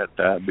 You got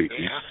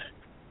diabetes.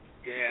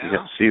 Yeah. You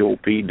got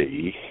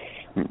COPD.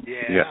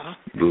 Yeah. You got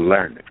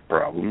larynx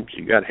problems.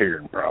 You got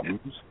hearing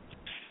problems.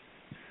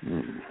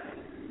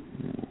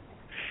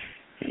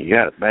 You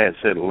got a bad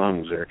set of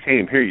lungs there.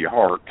 Can't even hear your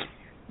heart.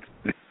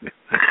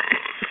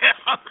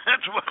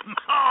 That's what my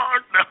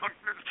heart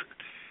doctor said.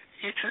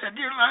 He said,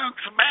 your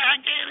lungs are bad. I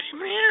can't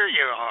even hear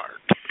your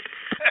heart.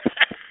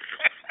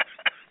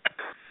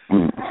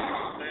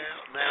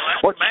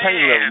 What's your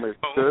pain level, Mr.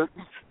 Cook?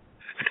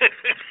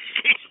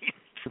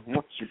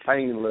 What's your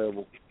pain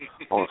level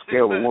on a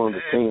scale of 1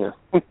 to 10?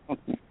 It's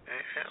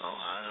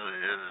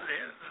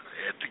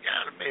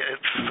got to be a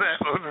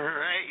 7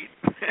 or 8.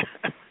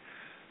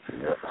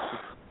 Yeah.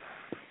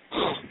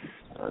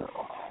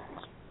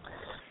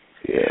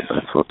 Yeah,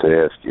 that's what they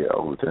ask you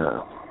all the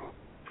time.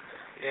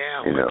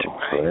 Yeah,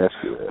 they ask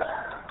you that.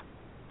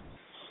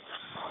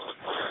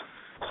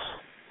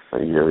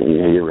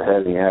 You ever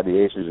had any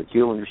ideations of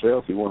killing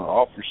yourself? You want to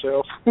off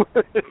yourself?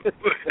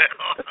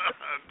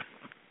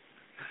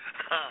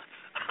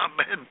 I've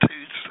been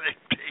too sick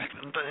to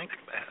even think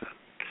about it.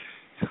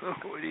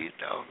 What are you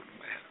talking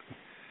about?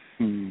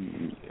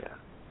 Yeah.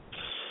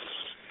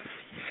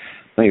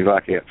 Things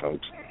like that,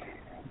 folks.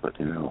 But,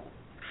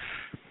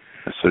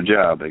 that's their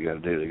job they got to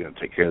do. They got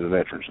to take care of the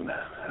veterans.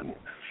 And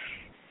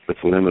with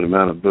the limited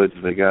amount of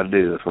budget they got to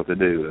do, that's what they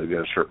do. They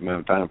got a certain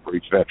amount of time for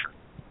each veteran.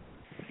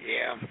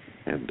 Yeah.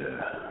 And,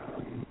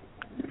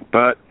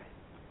 but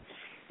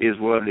is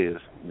what it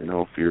is.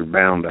 If you're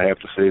bound to have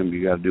to see them,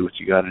 you got to do what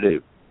you got to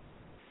do.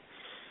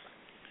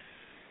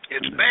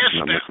 It's best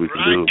to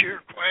write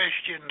your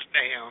questions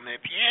down.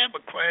 If you have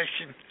a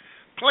question,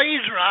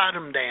 please write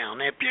them down.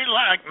 If you're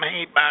like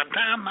me, by the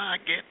time I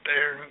get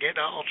there and get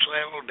all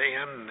settled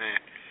in,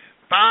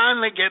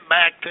 finally get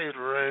back to the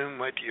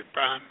room with your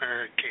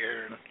primary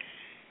care, and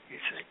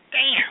you say,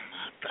 damn,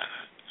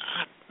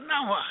 I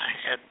know I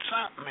had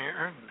something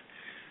here, and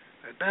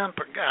I done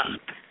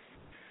forgot.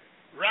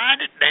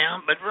 Write it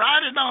down, but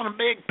write it on a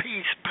big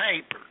piece of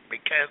paper,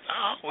 because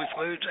I always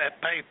lose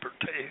that paper,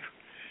 too.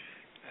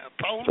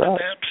 Fold it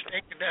up,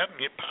 stick it up in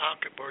your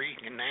pocket where you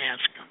can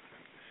ask them.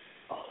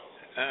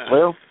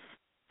 Well,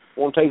 I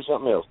want to tell you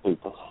something else,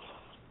 people.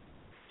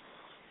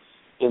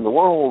 In the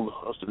world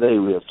of today,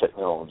 we have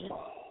technology.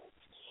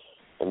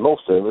 And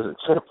most of us,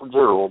 except for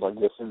Jerrel, I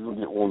guess he's going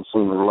to get one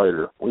sooner or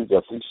later, we've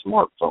got these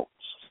smartphones.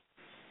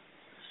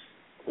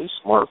 These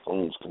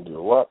smartphones can do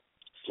a lot,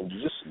 can do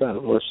just about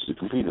as much as a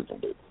computer can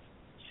do.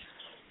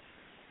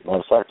 Matter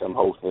of fact, I'm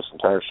hosting this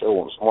entire show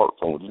on a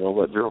smartphone. Do you know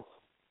that, Jerrel?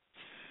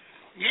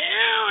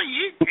 Yeah,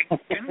 you can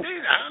do that.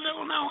 I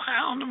don't know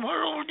how in the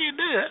world you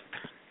do it.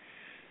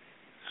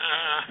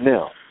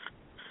 Now,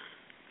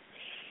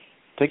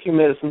 take your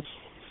medicines,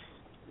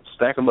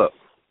 stack them up,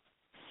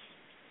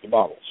 your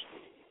bottles.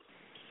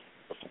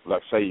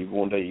 Like say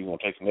one day you're going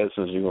to take the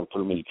medicines, you're going to put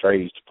them in your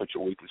trays to put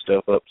your weekly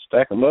stuff up,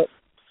 stack them up,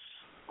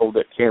 hold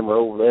that camera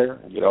over there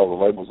and get all the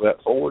labels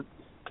out forward,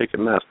 take a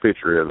nice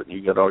picture of it, and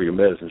you got all your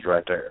medicines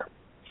right there.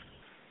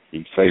 You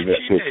can save that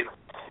picture.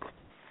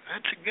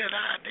 That's a good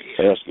idea.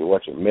 They ask you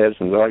what your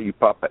medicines are, you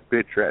pop that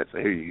picture out and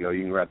say, here you go,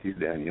 you can write these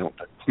down. You don't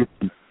take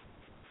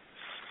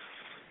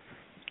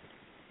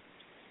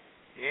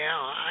Yeah,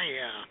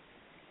 I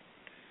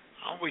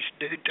always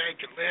do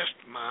take a list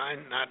of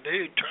mine, and I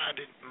do try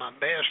my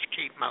best to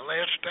keep my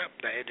list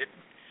updated.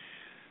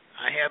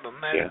 I have a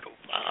medical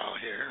file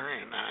here,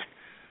 and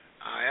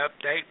I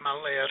update my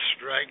list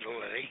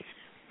regularly.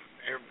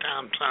 Every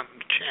time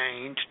something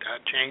changed, I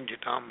change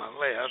it on my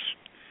list.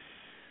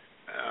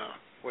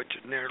 Which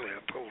is nearly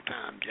a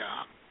full-time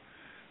job.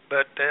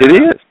 But it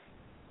is.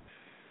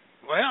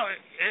 Well,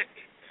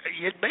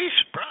 you'd be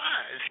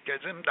surprised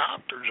because them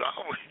doctors are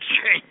always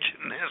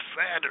changing this,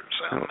 that, or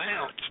something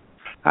else.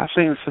 I've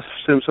seen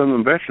some of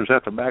them veterans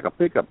have to back a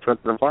pickup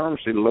truck to the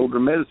pharmacy to load their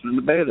medicine in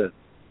the bed. I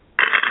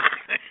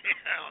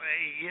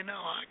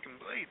can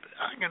believe it.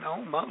 I can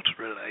almost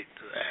relate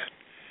to that.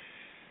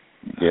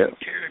 Yeah. I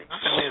carry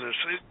mine in a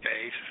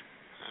suitcase.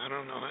 I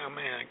don't know how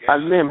many I got.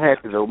 I'm damn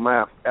happy though.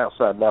 My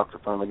outside doctor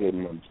finally gave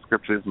me a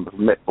prescription for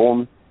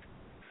metformin.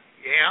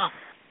 Yeah.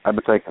 I've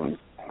been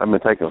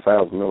taking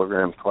 1,000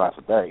 milligrams twice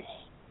a day.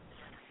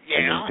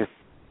 Yeah. And just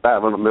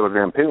 500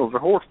 milligram pills are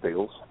horse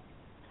pills.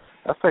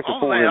 I was taking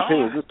 4 of them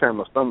pills. This turned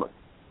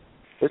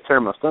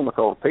my stomach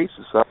all to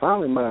pieces. So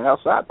finally, my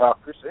outside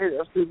doctor said, "Hey,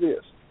 let's do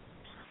this."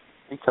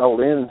 He called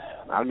in.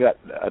 I got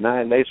a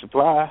 9-day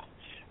supply.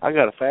 I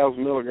got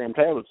 1,000 milligram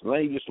tablets, and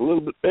they just a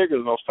little bit bigger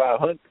than those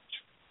 500s.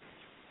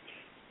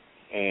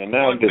 And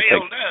now one I'm just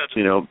pill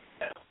taking,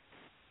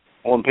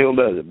 one pill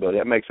does it, but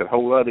that makes it a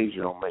whole lot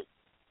easier on me.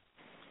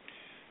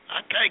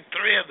 I take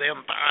 3 of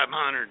them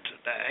 500s a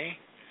day,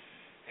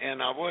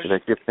 and I was. Is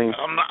that 15?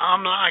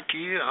 I'm like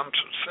you. I'm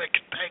so sick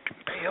of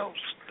taking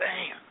pills.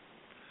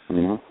 Damn.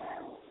 Mm-hmm.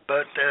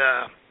 But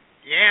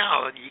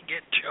yeah, you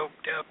get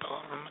choked up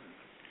on them. And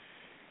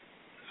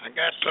I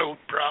got those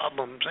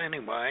problems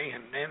anyway,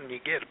 and then you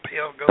get a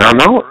pill going. I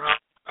know it.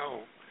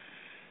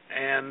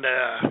 And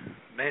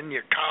then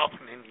you're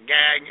coughing and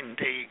gagging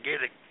until you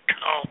get it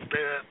coughed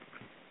up.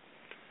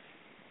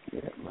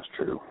 Yeah, that's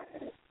true.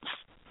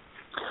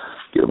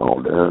 Get them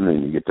all done,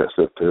 and you get that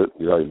stuff took.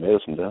 Get all your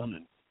medicine done,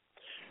 and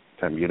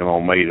time you get them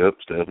all made up,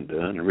 stuff and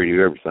done, and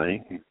redo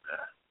everything.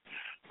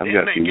 I've then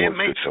got they give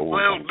me some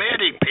little ones.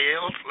 bitty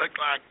pills, look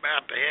like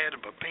about the head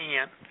of a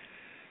pin.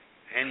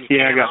 And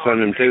yeah, I got some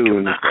of them too,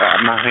 and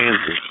my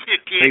hands are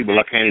feeble.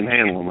 I can't even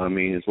handle them. I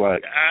mean, it's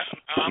like, I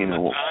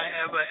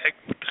have a heck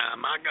of a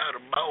time. I got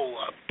a bowl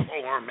I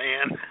pour them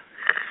in.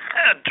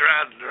 I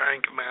tried to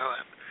drink them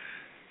out.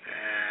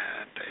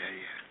 I tell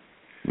you.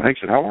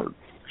 Makes it hard,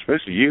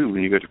 especially you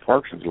when you got your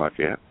Parkinson's like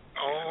that.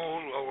 Oh,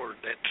 Lord,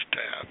 that's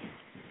tough.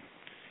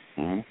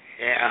 Mm-hmm.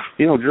 Yeah.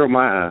 Jerrel,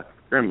 my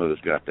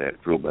grandmother's got that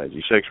real bad.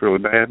 She shakes really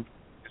bad.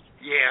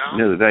 Yeah.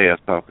 The other day I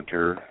was talking to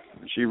her,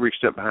 and she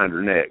reached up behind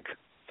her neck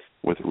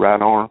with her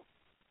right arm.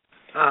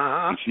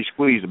 Uh-huh. And she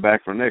squeezed the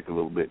back of her neck a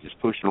little bit, just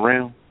pushing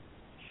around.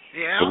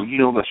 Yeah. So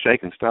the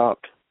shaking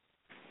stopped.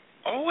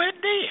 Oh, it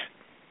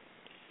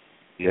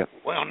did. Yep.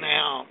 Well,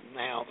 now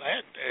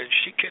that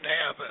she could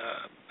have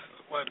a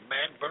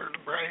bad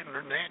vertebrae in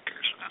her neck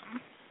or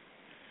something.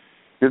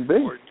 Could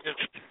be. Or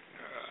just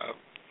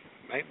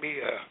maybe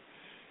a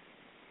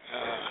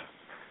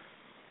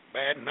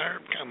bad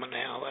nerve coming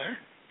out there.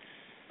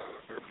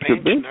 Or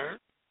pinched nerve.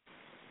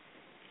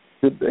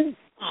 Could be.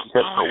 She's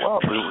had for a while,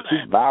 but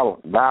she's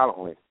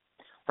violently.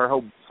 Her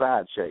whole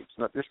side shakes,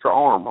 not just her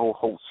arm,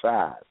 whole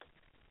side.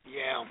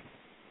 Yeah,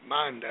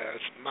 mine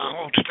does. My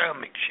whole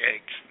stomach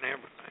shakes and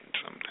everything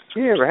sometimes. She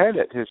never had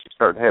that till she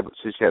started to have it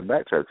since she had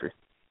back surgery.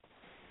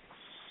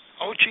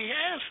 Oh, she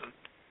hasn't.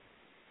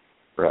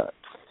 Right.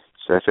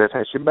 So that's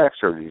how she had back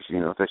surgery. They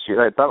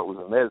thought it was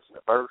a medicine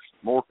at first,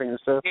 morphine and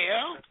stuff.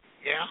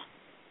 Yeah.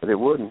 But it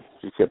wouldn't.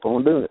 She kept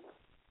on doing it.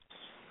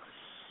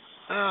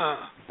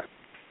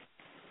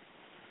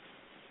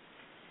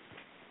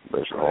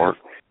 Bless her heart.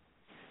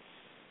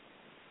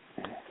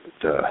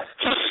 But,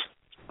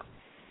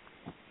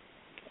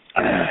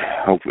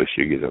 hopefully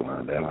she'll get it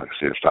lined out. Like I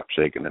said, stop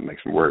shaking. That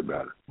makes me worry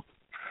about her.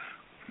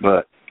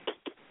 But,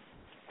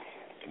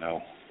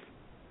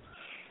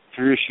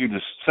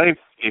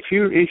 if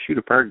you're issued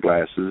a pair of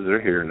glasses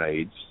or hearing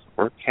aids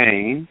or a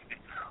cane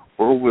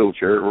or a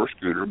wheelchair or a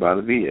scooter by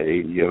the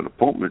VA and you have an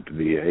appointment to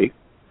VA,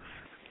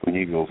 when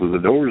you go through the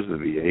doors of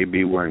the VA,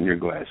 be wearing your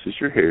glasses,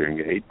 your hearing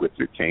aid, with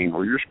your cane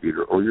or your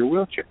scooter or your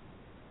wheelchair.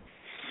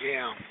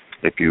 Yeah.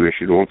 If you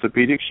issued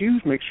orthopedic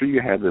shoes, make sure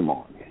you have them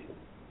on.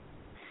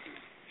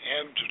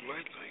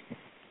 Absolutely.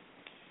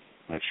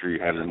 Make sure you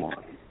have them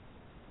on.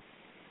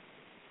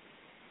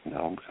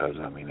 Because,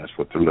 that's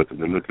what they're looking.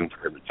 They're looking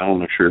for every time to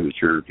make sure that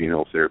you're,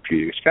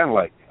 therapeutic. It's kind of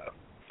like,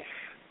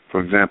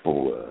 for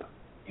example,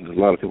 there's a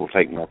lot of people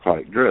take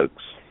narcotic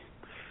drugs.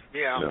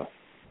 Yeah.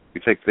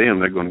 You take them,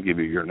 they're going to give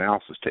you your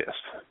analysis test.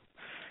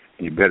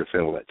 And you better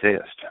fail that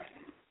test.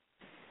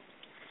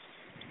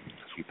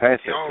 If you pass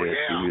that test,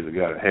 you either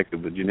got a heck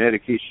of a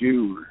genetic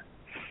issue or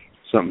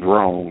something's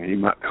wrong, and you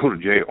might go to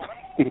jail.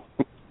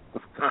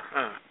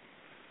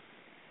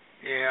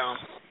 Yeah.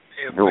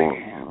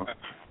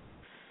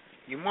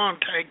 You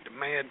want to take the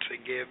meds they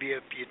give you.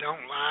 If you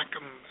don't like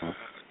them,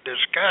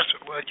 discuss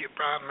it with your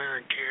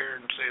primary care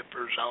and see if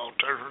there's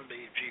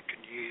alternatives you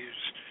can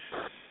use.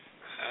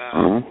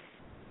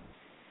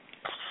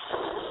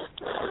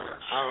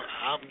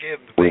 I'll give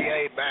the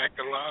VA back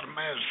a lot of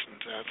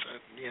medicines. I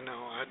said,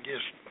 I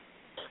just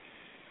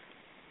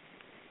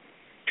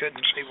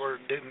couldn't see where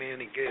it did me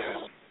any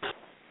good.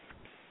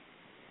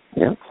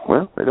 Yeah,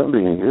 well, they don't do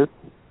any good.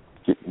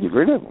 Get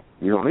rid of them.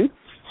 You don't need them.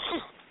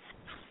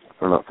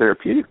 They're not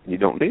therapeutic. You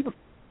don't need them.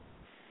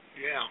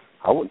 Yeah.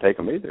 I wouldn't take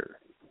them either.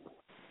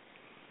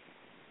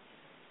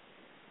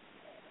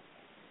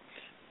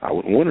 I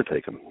wouldn't want to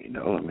take them.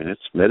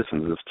 It's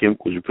medicines, it's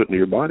chemicals you put into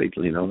your body.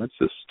 That's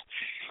just,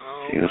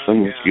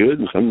 some of it's good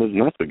and some of it's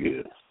not so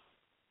good.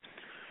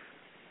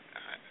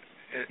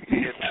 It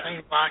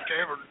seems like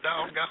every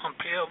doggone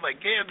pill they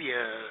give you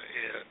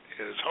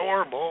is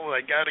horrible.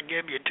 They got to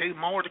give you 2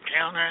 more to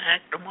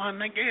counteract the one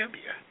they give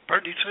you.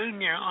 Pretty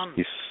soon you're on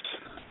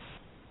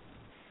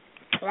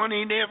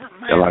 20 different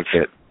I like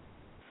medicines.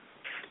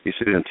 that. You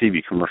see it on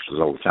TV commercials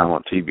all the time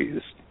on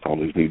TV. All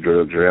these new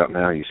drugs are out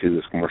now. You see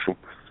this commercial,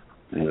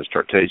 and it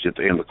start tells you at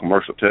the end of the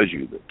commercial tells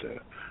you that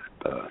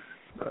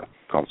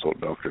consult a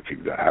doctor if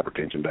you've got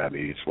hypertension,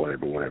 diabetes,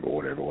 whatever.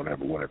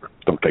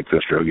 Don't take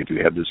this drug if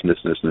you have this,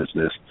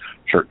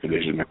 shirt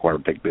condition require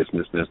to take this.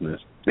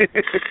 Yeah.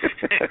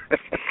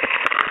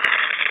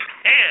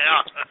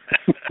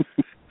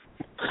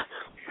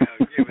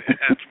 Give me,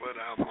 that's what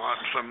I want,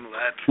 some of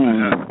that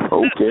stuff.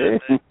 Okay.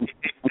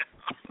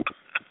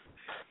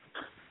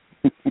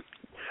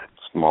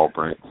 Small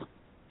print.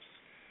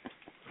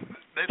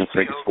 This I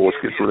think will sports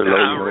give gets you really low,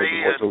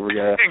 diarrhea what's over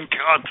guy. and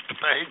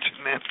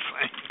constipation at the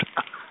same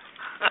time.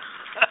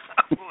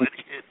 What do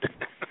you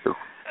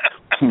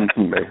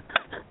do? Man,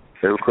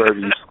 they require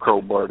you to use a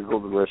crowbar to go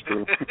to the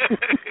restroom.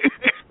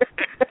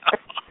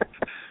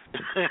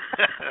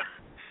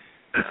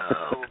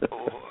 Oh,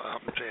 boy,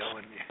 I'm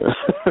telling you.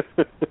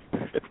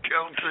 Go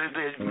through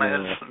this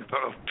medicine,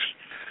 folks.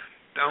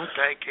 Don't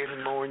take any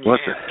more than you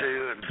have to.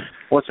 And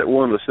what's that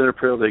one, the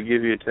Centerpril they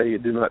give you to tell you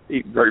do not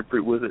eat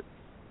grapefruit with it?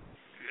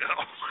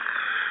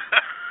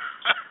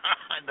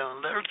 I know,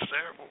 they're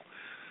terrible.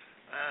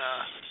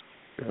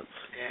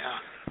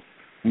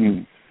 Yeah.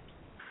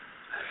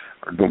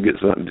 Or don't get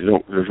something.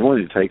 There's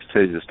one that takes to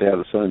tell you to stay out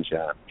of the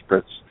sunshine.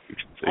 I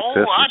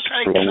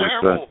take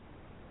several.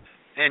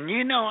 And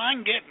you know, I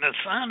can get in the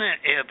sun.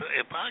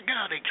 If I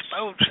got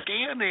exposed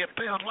skin, it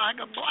feels like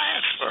a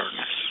blast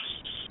furnace.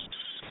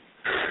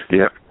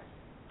 Yep.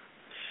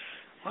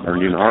 Well, or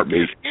in a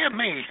heartbeat. Give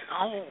me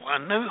a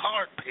new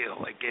heart pill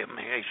they give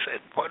me. They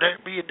said,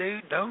 whatever you do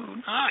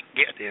not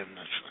get in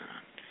the sun.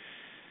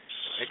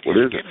 What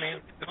is it?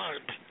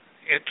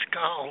 It's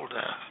called,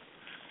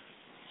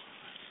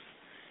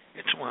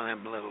 it's one of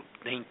them little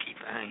dinky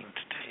things,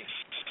 too.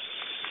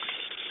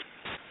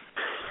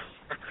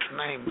 What's the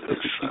name of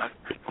this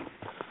sucker?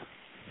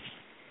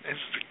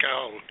 It's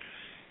called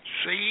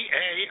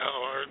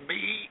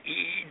CARBEDILOL.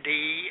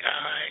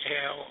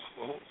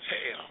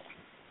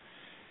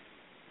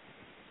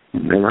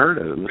 Never heard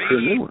of it.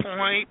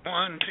 3.125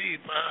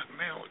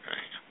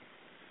 milligrams.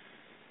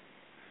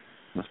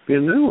 Must be a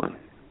new one.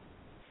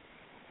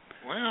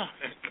 Well,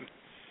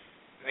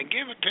 they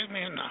give it to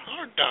me, and the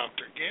heart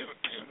doctor gave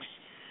it to me.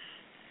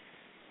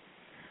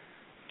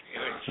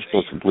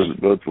 Supposed to improve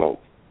the blood flow.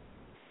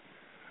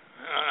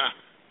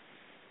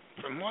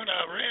 From what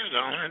I read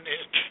on it,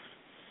 it's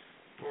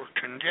for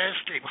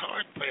congestive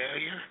heart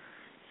failure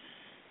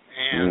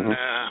and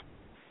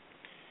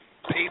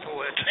people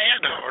that's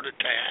had heart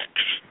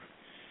attacks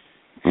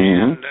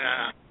and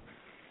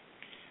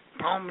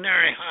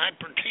pulmonary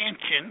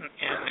hypertension,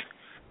 and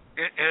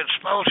it's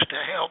supposed to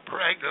help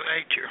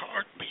regulate your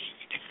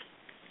heartbeat,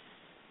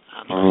 I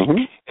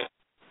think,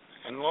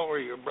 and lower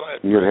your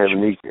blood pressure. You gotta have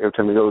every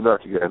time you go to the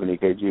doctor, you gotta have an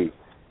EKG.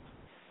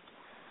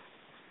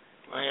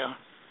 Well,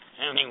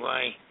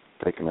 anyway.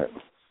 Taking that.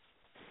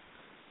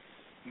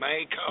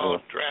 May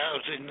cause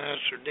drowsiness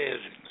or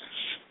dizziness.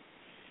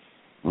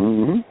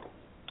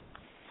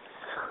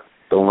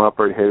 Don't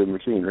operate heavy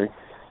machinery.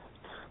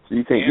 So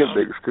you can't get a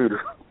bigger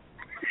scooter.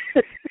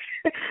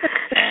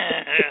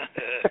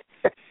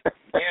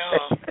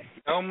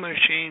 No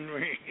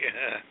machinery.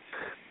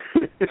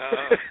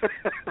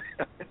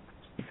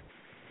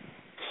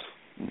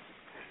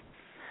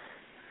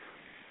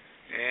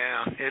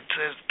 It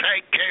says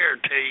take care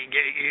till you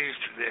get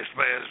used to this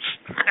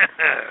medicine.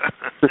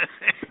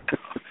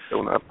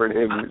 Don't operate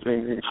heavy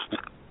machinery.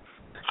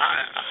 I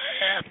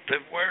have to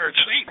wear a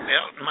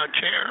seatbelt in my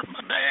chair at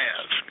my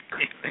desk.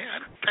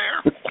 That's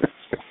terrible.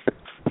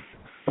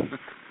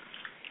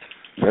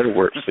 Better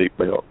wear a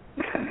seatbelt.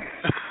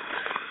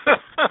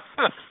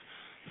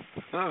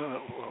 Oh,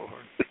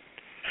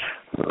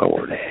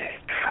 Lord.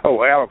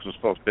 Oh, Alex was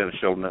supposed to be on the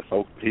show tonight,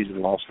 folks, but he's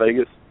in Las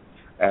Vegas.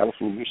 Alex,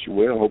 we wish you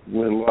well. Hope you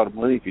win a lot of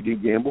money if you do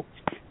gamble.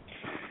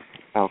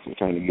 Alex is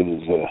trying to get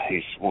his,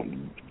 he's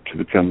wanting to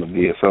become a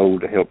VSO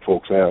to help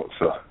folks out.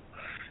 So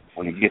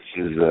when he gets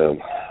his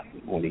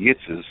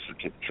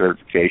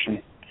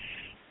certification,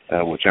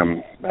 which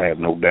I have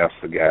no doubt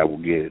the guy will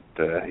get it.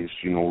 He's,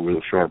 a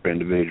real sharp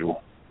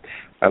individual.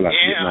 I'd like to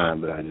get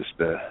mine, but I just,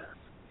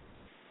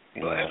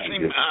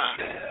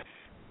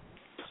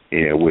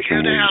 wish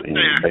him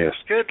the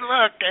best. Good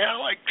luck,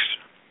 Alex.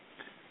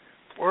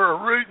 We're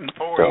rooting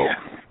for you.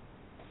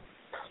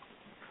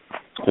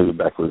 He'll be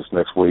back with us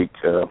next week.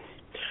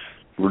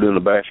 We're doing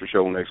the Jbasser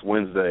show next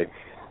Wednesday.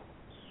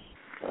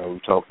 We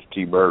talked to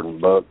T-Bird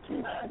and Buck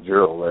and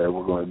Jerrel there.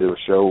 We're going to do a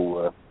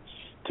show.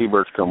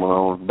 T-Bird's coming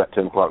on about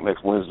 10 o'clock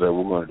next Wednesday.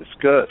 We're going to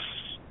discuss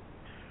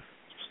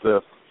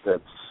stuff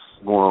that's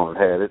going on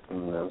at Had It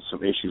and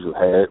some issues with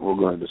Had It. We're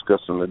going to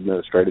discuss some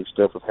administrative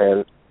stuff with Had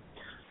It,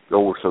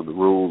 go over some of the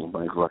rules and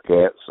things like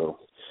that. So,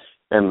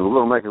 and we're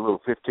going to make a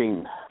little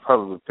 15,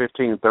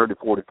 30,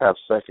 45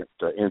 second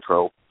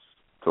intro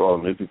to all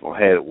the new people on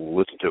Had It. We'll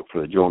listen to it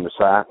before they join the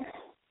site.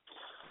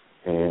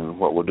 And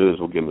what we'll do is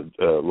we'll give them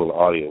a little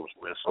audio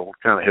with, so we'll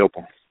kind of help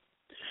them.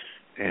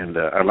 And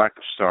I'd like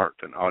to start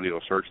an audio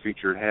search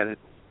feature at Had It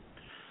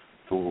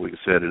before we can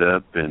set it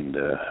up, and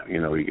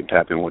you can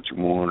type in what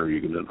you want, or you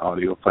can do an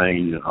audio thing,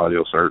 you do an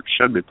audio search.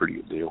 Should be a pretty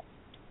good deal.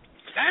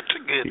 That's a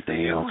good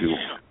deal.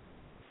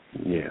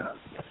 Yeah,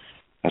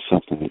 that's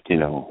something that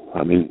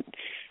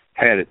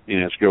had it,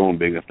 it's growing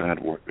big enough now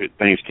to work.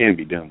 Things can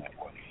be done that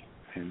way,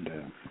 and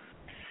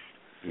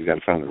you got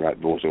to find the right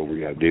voiceover.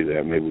 You got to do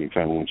that. Maybe we can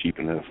find one cheap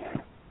enough.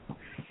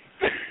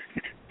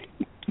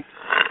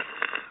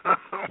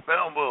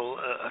 Well,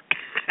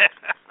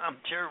 I'm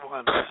sure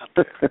one's out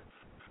there.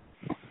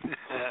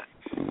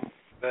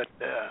 But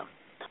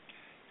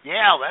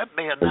that'd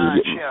be a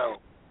nice show.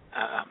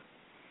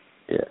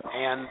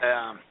 And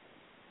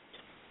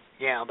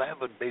that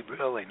would be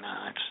really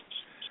nice.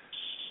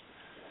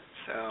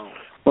 So.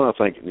 Well, I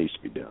think it needs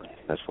to be done.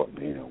 That's what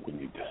we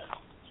need to.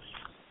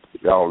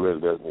 It all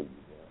really does need to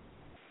be done,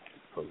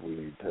 because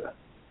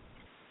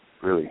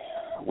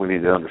we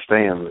need to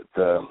understand that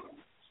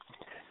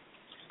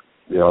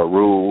there are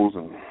rules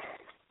and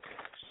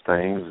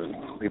things,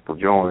 and people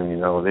joining.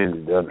 They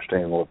need to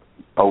understand what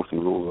posting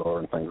rules are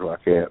and things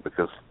like that,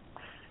 because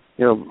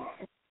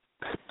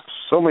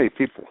so many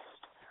people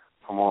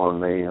come on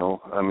me.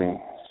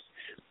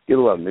 Get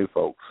a lot of new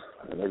folks,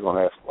 and they're going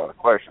to ask a lot of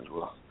questions.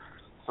 Well,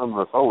 some of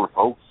us older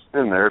folks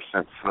been there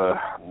since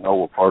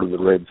we're part of the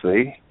Red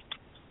Sea,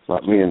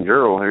 like me and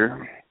Jerrel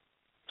here.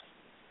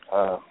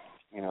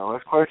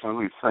 There's questions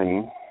we've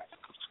seen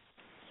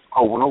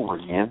over and over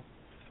again,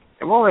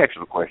 and we'll answer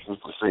the questions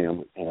to see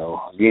them.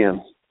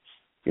 Again,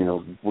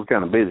 we're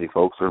kind of busy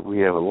folks. We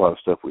have a lot of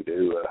stuff we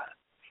do.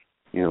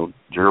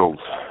 Jerrel,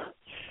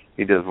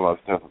 he does a lot of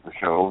stuff at the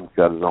show. He's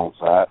got his own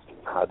site.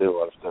 I do a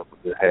lot of stuff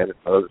with the Habit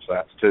and other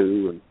sites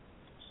too, and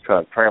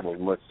try to travel as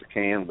much as I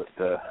can. But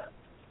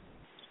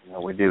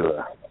we do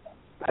a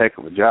heck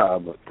of a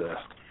job. But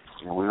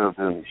we love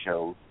doing these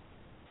shows,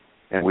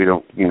 and we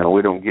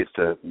don't get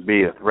to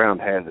be around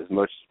Habit as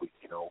much as we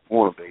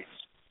want to be.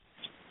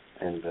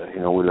 And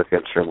we look at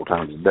it several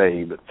times a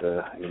day, but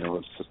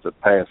it's just a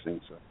passing,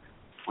 so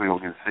we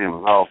don't get to see them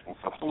as often.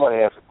 So if somebody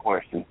asks a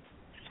question,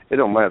 it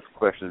don't matter if the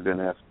question has been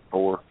asked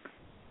before.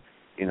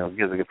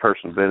 Gives a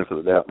person the benefit of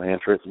the doubt and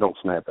answer it, so don't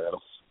snap at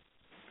them.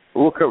 But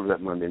we'll cover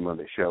that Monday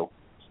show.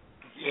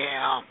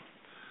 Yeah.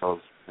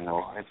 Because,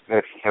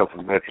 it's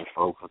helping veterans,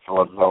 folks. That's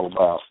what it's all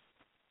about.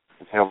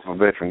 It's helping a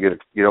veteran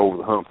get over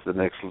the hump to the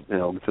next, to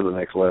the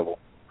next level.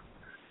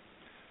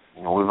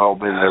 We've all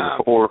been there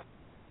before.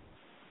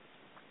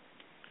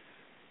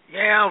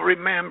 Yeah,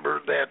 remember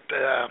that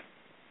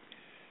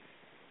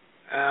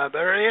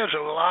there is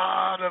a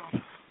lot of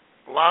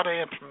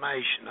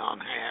information on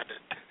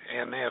Habit,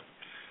 and if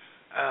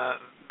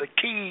the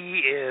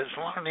key is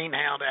learning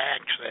how to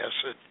access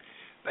it.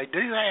 They do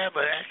have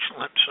an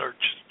excellent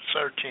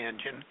search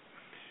engine,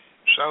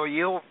 so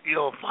you'll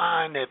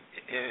find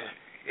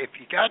if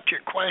you got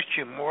your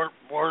question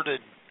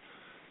worded,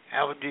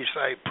 how would you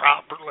say,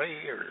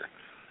 properly, or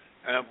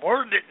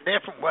worded it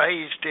different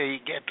ways till you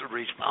get the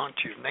response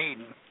you're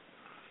needing.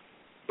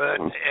 But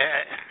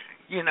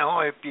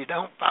if you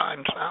don't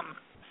find something,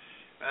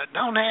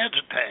 don't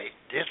hesitate.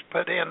 Just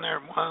put in there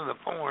one of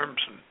the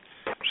forms, and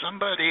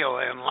somebody will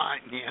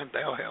enlighten you, and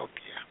they'll help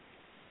you.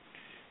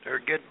 They're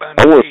a good bunch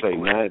of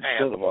people. I would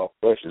say 90% of all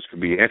questions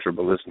could be answered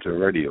by listening to a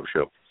radio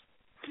show.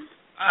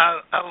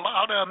 A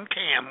lot of them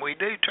can. We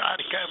do try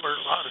to cover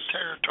a lot of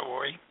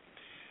territory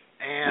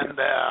and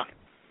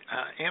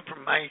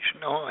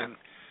informational,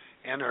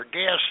 and our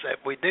guests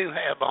that we do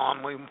have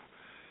on, we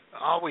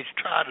always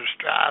try to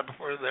strive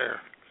where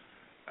they're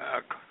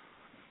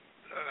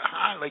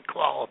highly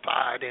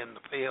qualified in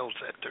the fields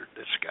that they're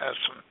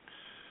discussing.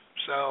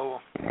 So,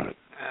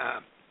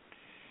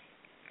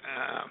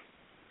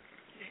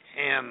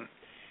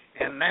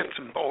 and that's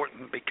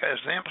important, because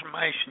the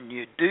information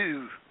you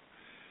do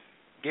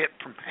get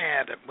from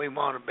Habit, we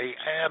want to be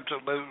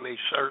absolutely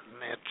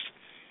certain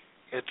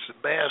it's the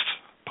best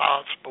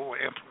possible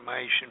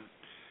information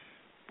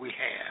we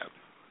have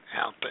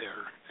out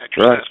there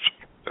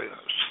accessible to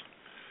us.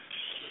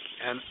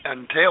 And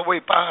until we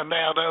find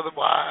out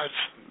otherwise,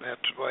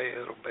 that's the way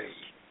it'll be.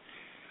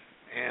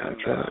 And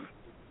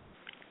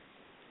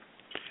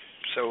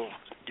so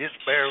just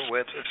bear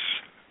with us.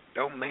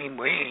 Don't mean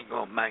we ain't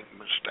going to make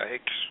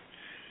mistakes.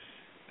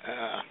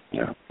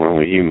 We're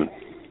only human.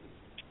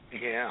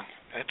 Yeah,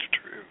 that's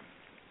true.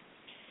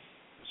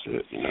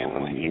 That's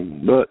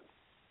it, but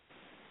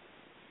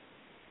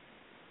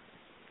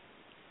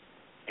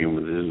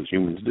humans is as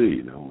humans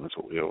do, that's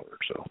what we are,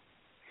 so.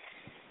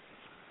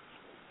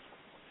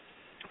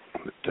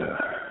 But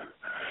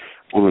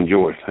we'll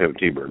enjoy having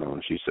T-Bird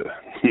on. She's a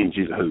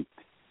hoot.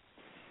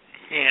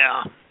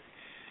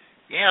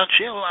 Yeah,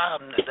 she'll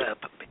liven it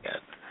up a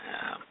bit.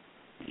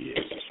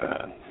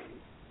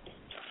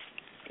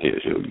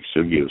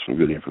 She'll give us some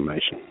good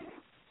information.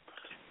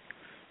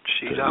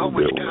 She's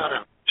always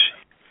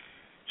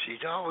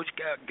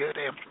got good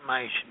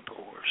information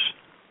for us.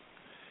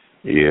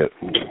 Yeah,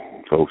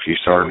 folks, she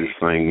started this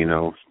thing,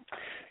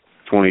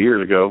 20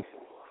 years ago,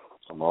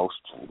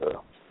 almost, and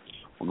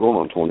we're going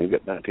on 20,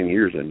 got 19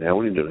 years in now.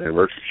 We need to do an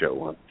anniversary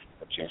show,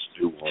 a chance to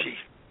do one.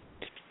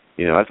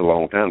 that's a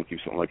long time to keep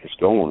something like this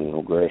going,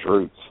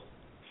 grassroots.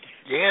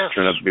 Yes.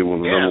 Turned out to be one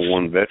of the number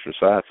one veteran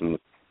sites in the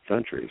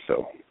country,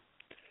 so.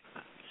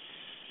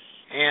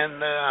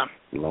 And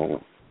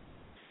long.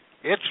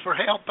 It's for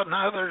helping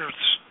others,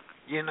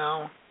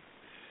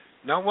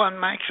 No one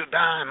makes a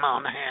dime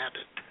on it.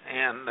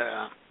 And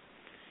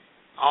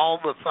all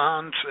the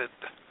funds that,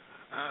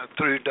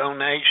 through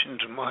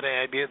donations and what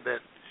have you,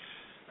 that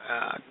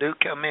do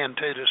come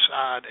into the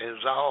site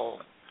is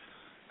all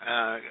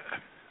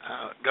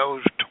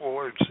goes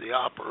towards the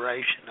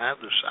operation of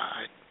the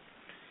site.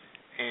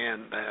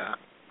 And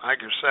like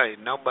I say,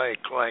 nobody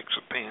collects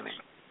a penny.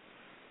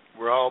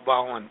 We're all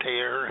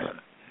volunteer,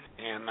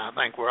 and I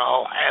think we're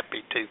all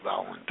happy to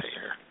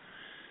volunteer.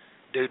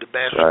 Do the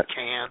best we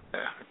can to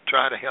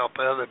try to help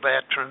other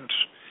veterans,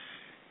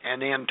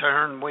 and in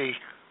turn, we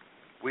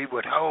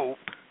would hope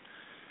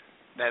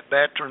that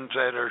veterans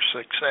that are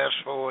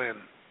successful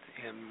in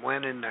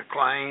winning their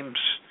claims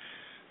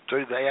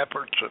through the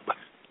efforts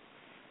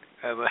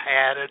of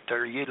HADIT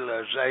or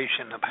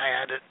utilization of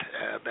HADIT,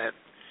 that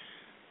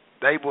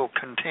they will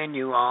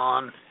continue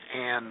on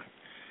and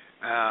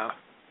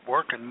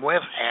working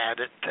with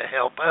HADIT to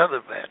help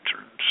other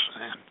veterans,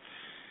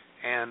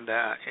 and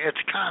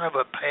it's kind of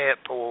a pay it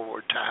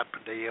forward type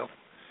of deal.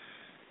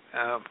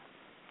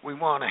 We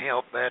want to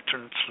help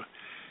veterans,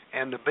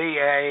 and the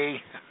VA,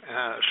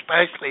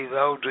 especially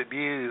those of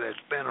you that's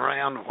been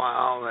around a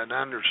while that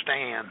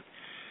understand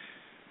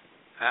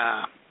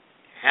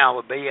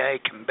how the VA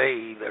can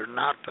be. They're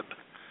not the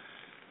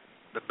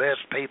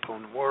best people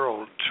in the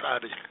world to try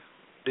to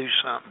do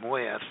something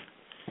with.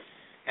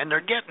 And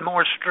they're getting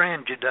more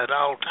stringent at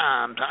all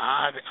times.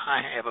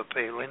 I have a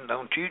feeling,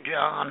 don't you,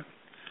 John?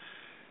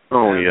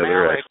 Oh, yeah,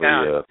 they're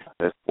actually,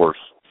 it's worse.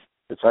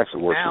 It's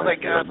actually worse now than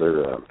they got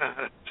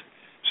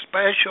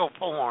special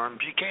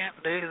forms. You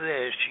can't do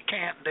this. You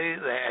can't do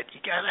that. You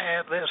got to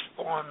have this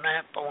form,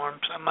 that form,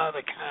 some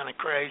other kind of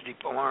crazy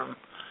form.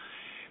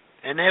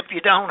 And if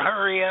you don't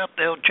hurry up,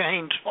 they'll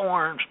change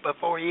forms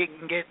before you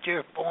can get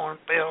your form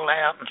filled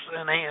out and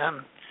sent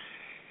in.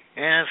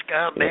 And it's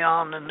got to be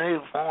on the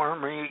new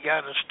form, or you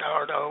got to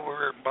start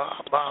over,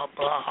 blah, blah,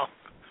 blah.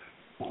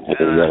 You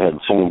got to have a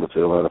form to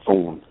fill out a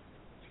form.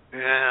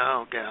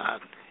 Oh,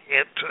 God.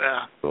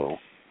 So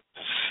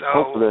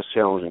hopefully that's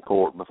challenged in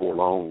court before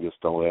long and gets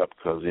thrown out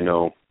because, we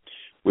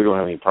don't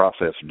have any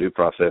process or due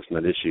process in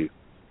that issue.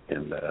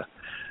 And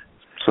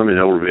some of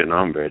the older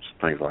Vietnam vets,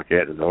 things like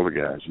that, the older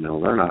guys,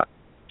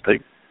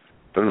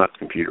 they're not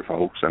computer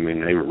folks. I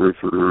mean, they were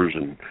roofers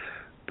and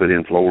put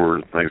in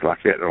floors and things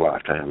like that in their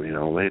lifetime. They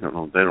don't have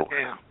a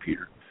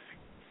computer.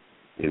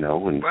 And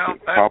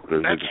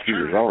popular as the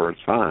computers are,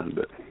 it's fine,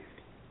 but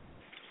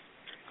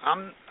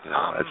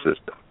that's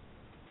just.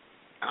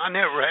 I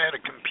never had a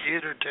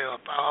computer till I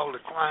filed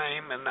a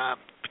claim, and I've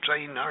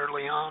seen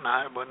early on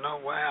I was no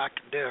way I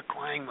could do a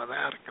claim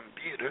without a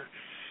computer.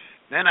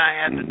 Then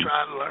I had to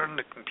try to learn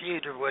the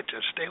computer, which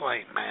I still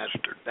ain't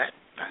mastered that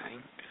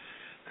thing.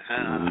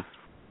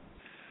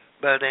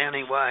 But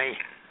anyway,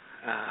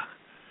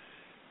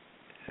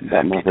 if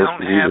you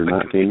don't have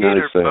a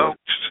computer,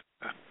 folks,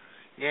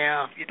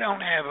 if you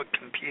don't have a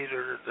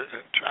computer,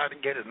 try to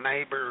get a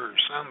neighbor or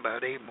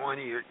somebody,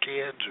 one of your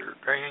kids or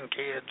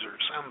grandkids or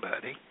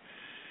somebody,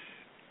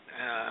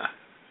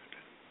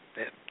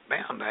 that's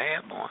bound to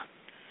have one.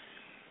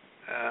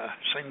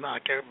 Seems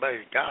like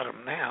everybody's got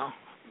them now,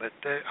 but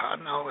I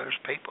know there's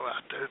people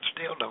out there that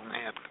still don't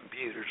have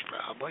computers,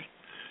 probably.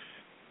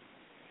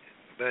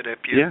 But if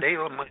you're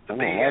dealing with the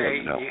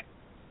VA,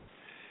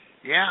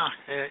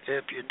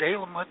 if you're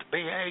dealing with the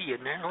VA, you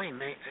nearly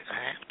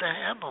have to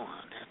have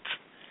one.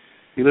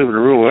 You live in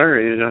a rural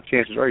area,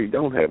 chances are you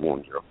don't have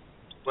one, Joe.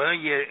 Well,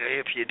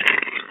 if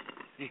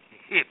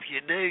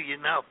you do,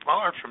 you're not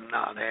far from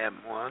not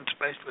having one,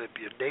 especially if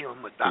you're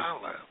dealing with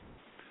dial-up.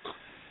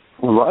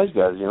 Well, a lot of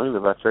guys, you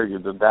live out there, you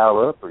have to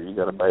dial up, or you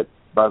got to buy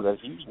that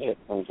huge net,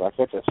 things like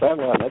that. That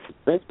satellite, that's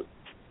expensive.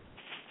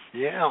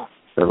 Yeah.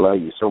 They allow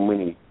you so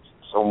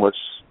much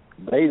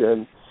data,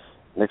 and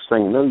next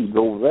thing you know, you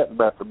go over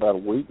that for about a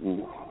week,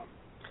 and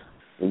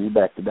you're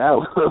back to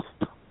dial-up.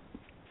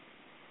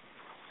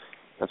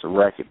 That's a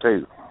racket,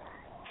 too.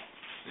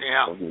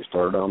 Yeah. So you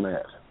started on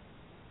that.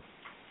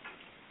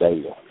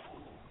 Data.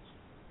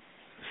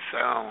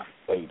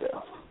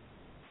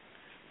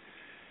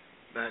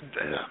 But,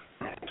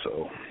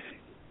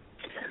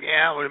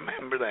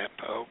 remember that,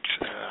 folks.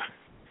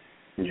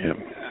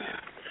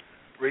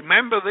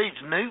 Remember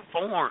these new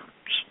forms.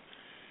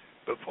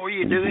 Before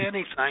you do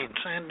anything,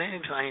 send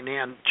anything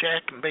in,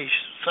 check and be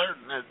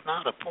certain it's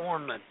not a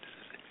form that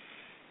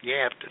you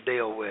have to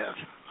deal with.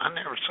 I've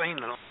never seen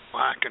it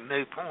like a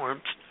new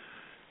forms.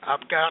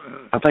 I've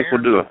gotten. I think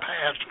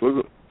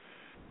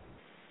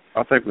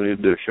I think we need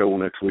to do a show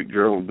next week,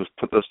 Jerrel.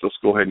 Let's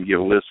go ahead and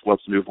give a list of what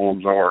the new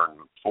forms are and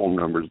form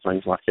numbers and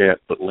things like that.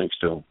 Put links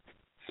to them.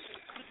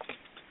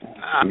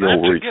 That's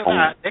a good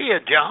idea,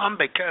 John,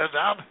 because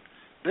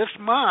this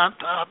month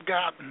I've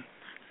gotten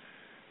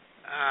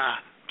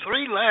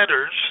 3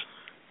 letters,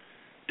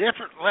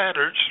 different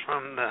letters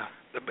from the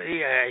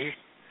VA,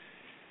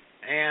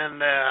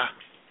 And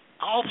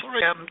all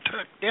three of them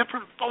took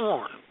different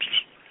forms.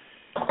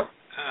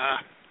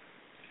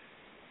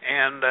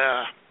 And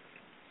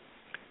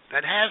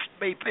that has to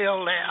be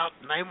filled out,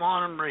 and they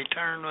want them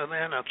returned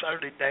within a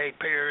 30-day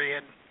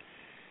period.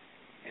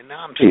 And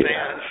I'm sitting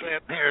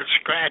here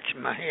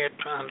scratching my head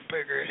trying to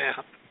figure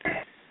out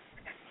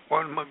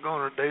what am I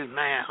going to do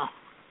now.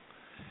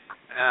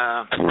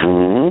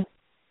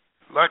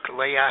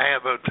 Luckily, I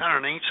have an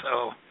attorney,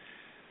 so...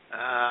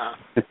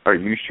 Are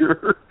you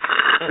sure?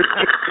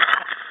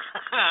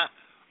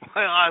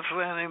 Well, I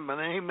sent him an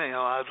email.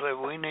 I said,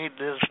 we need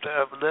this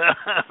stuff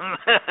done.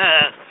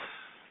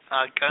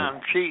 I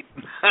can't cheat.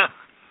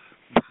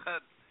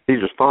 But,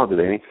 he's responded,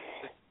 ain't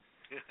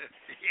he?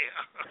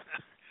 Yeah.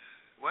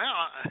 Well,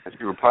 Has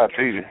he replied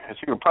to you? Has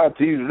he replied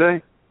to you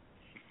today?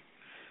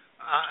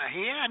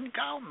 He hadn't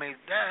called me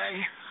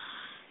today.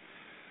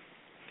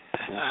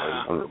 He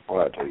hasn't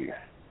replied to you.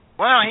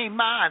 Well, he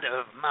might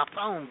have. My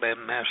phone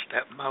been messed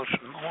up most of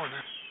the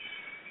morning.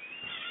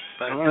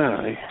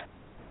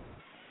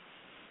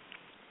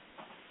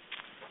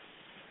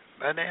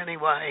 But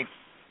anyway,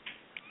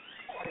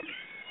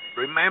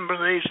 remember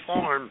these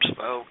forms,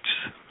 folks.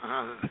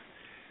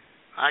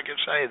 Like I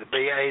say, the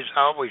VA's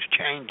always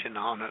changing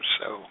on us,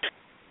 so...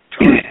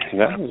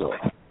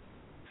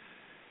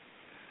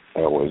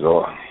 They always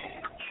are.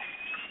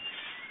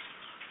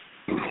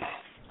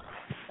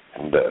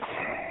 And,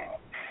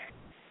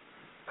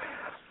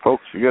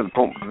 folks, if you got an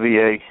appointment with the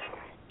VA,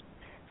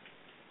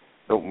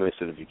 don't miss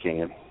it if you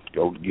can.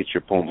 Go get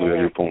your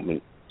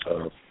appointment,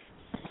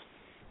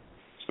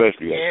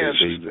 especially after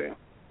the exam.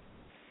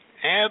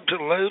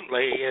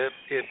 Absolutely.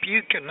 If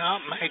you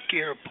cannot make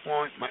your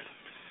appointment,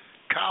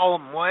 call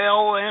them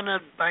well in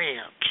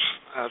advance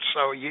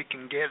so you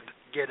can get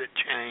it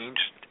changed.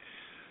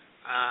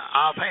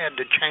 I've had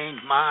to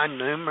change mine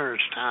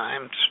numerous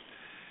times,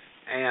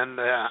 and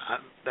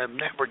they've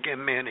never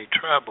given me any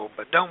trouble.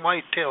 But don't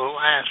wait till the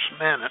last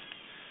minute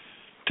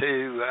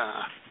to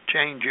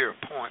change your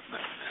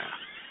appointment.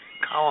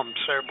 Call them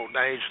several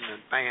days in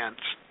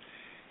advance.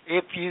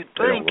 If you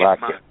think it might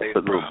be a problem.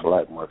 Put little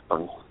black marks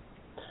on you.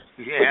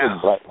 Yeah. Put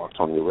little black marks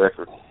on your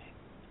record.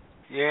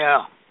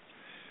 Yeah.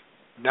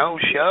 No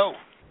show.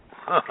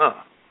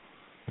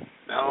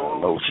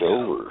 No show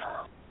or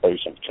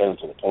patient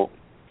cancel appointment.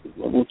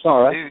 It's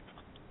all right.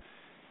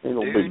 Do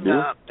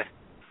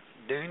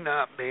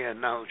not be a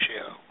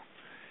no-show.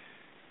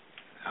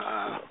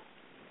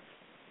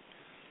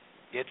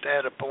 Get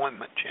that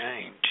appointment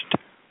changed.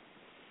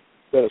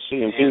 Got a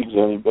CMP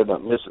exam, you better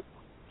not miss it.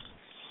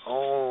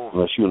 Oh,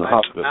 unless you're in the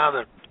hospital.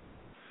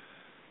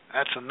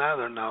 That's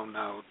another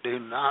no-no. Do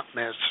not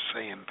miss the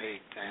CMP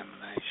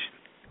examination.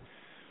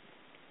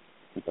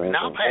 And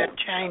I've had to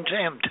change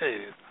them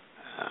too.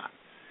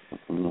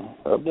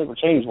 I've never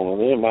changed one of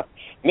them. I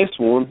missed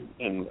one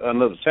in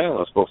another town I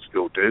was supposed to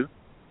go to.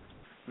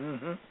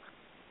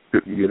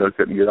 Couldn't get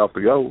off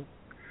the go.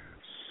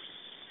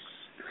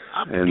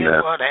 I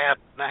forget what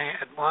happened. I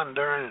had one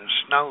during a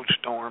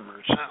snowstorm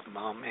or something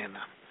on me, and I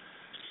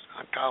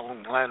called them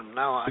and let them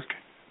know I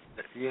could,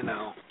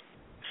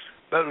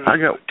 But it was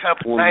a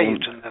couple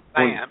days in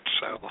advance,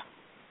 so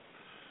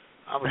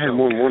I was had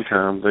one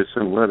time. They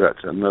sent a letter out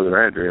to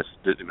another address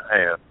that didn't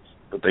have,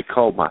 but they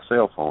called my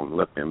cell phone and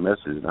left me a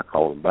message, and I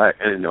called them back.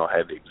 I didn't know I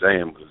had the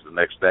exam because the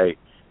next day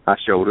I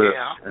showed up,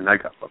 and I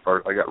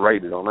got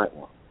rated on that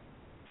one.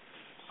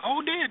 Oh,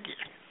 did you?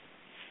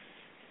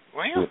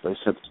 Well, yeah, they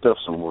sent the stuff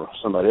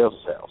somebody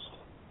else's house.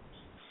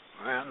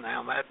 Well,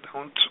 now that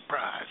don't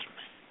surprise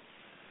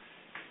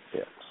me.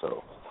 Yeah,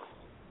 so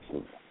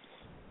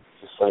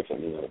just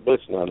thinking, but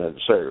it's not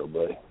adversarial,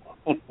 buddy.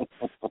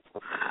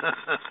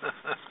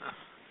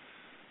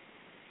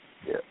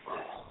 Yeah.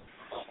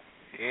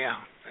 Yeah,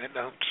 that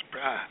don't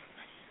surprise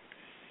me.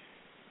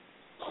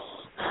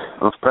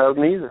 Don't surprise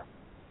me either.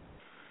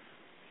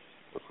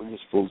 But we're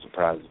just full of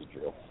surprises,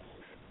 Jerrel.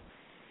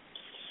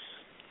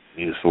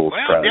 You're just full of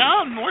surprises.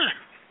 Well, John,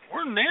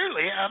 we're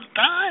nearly out of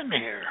time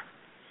here.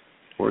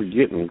 We're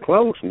getting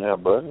close now,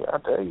 buddy. I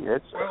tell you,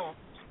 it's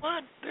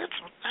what? This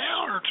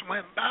hours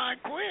went by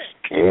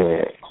quick.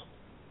 Yeah.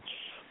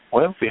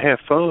 Well, if you have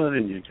fun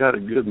and you got a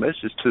good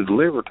message to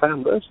deliver,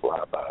 time does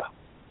fly by.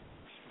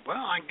 Well,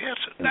 I guess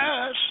it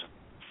does.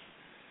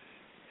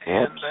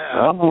 And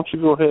I want you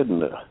to go ahead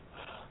and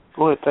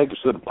take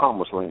us to the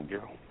promised land,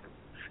 Jerrel.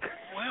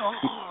 Well,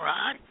 all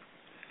right.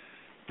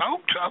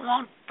 Folks, I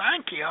want to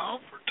thank you all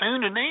for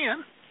tuning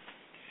in.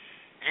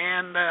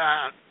 And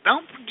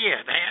don't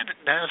forget,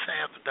 it does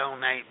have a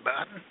donate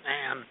button,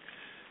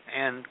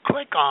 and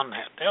click on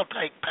that. They'll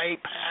take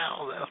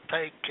PayPal. They'll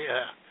take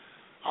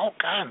all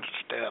kinds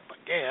of stuff, I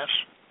guess.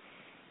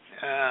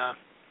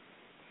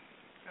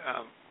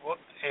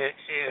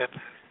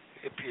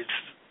 If you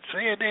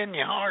see it in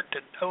your heart to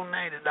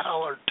donate $1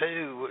 or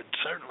 $2 would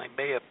certainly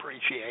be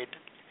appreciated.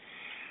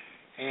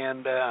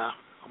 And I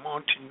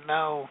want you to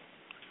know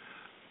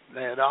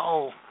that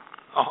all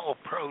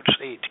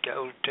proceeds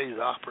go to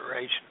the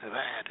operation of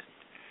Added.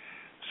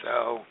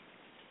 So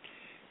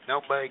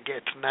nobody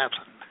gets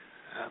nothing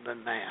other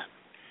than that.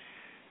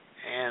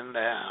 And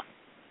I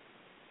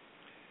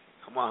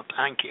want to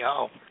thank you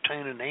all for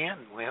tuning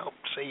in. We hope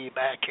to see you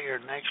back here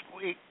next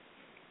week.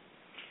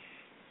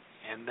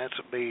 And this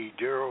will be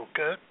Jerrel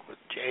Cook with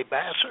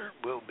Jbasser.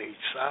 We'll be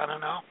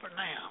signing off for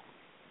now.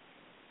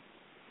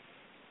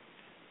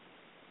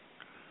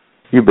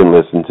 You've been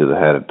listening to the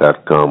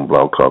Hadit.com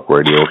Blog Talk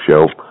Radio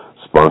Show,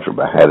 sponsored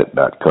by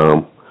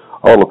Hadit.com.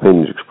 All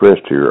opinions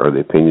expressed here are the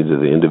opinions of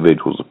the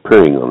individuals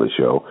appearing on the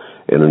show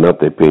and are not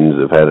the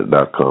opinions of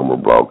Hadit.com or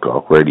Blog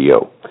Talk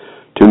Radio.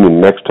 Tune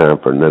in next time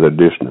for another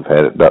edition of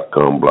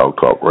Hadit.com Blog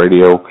Talk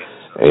Radio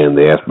and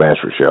the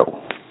Jbasser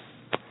Show.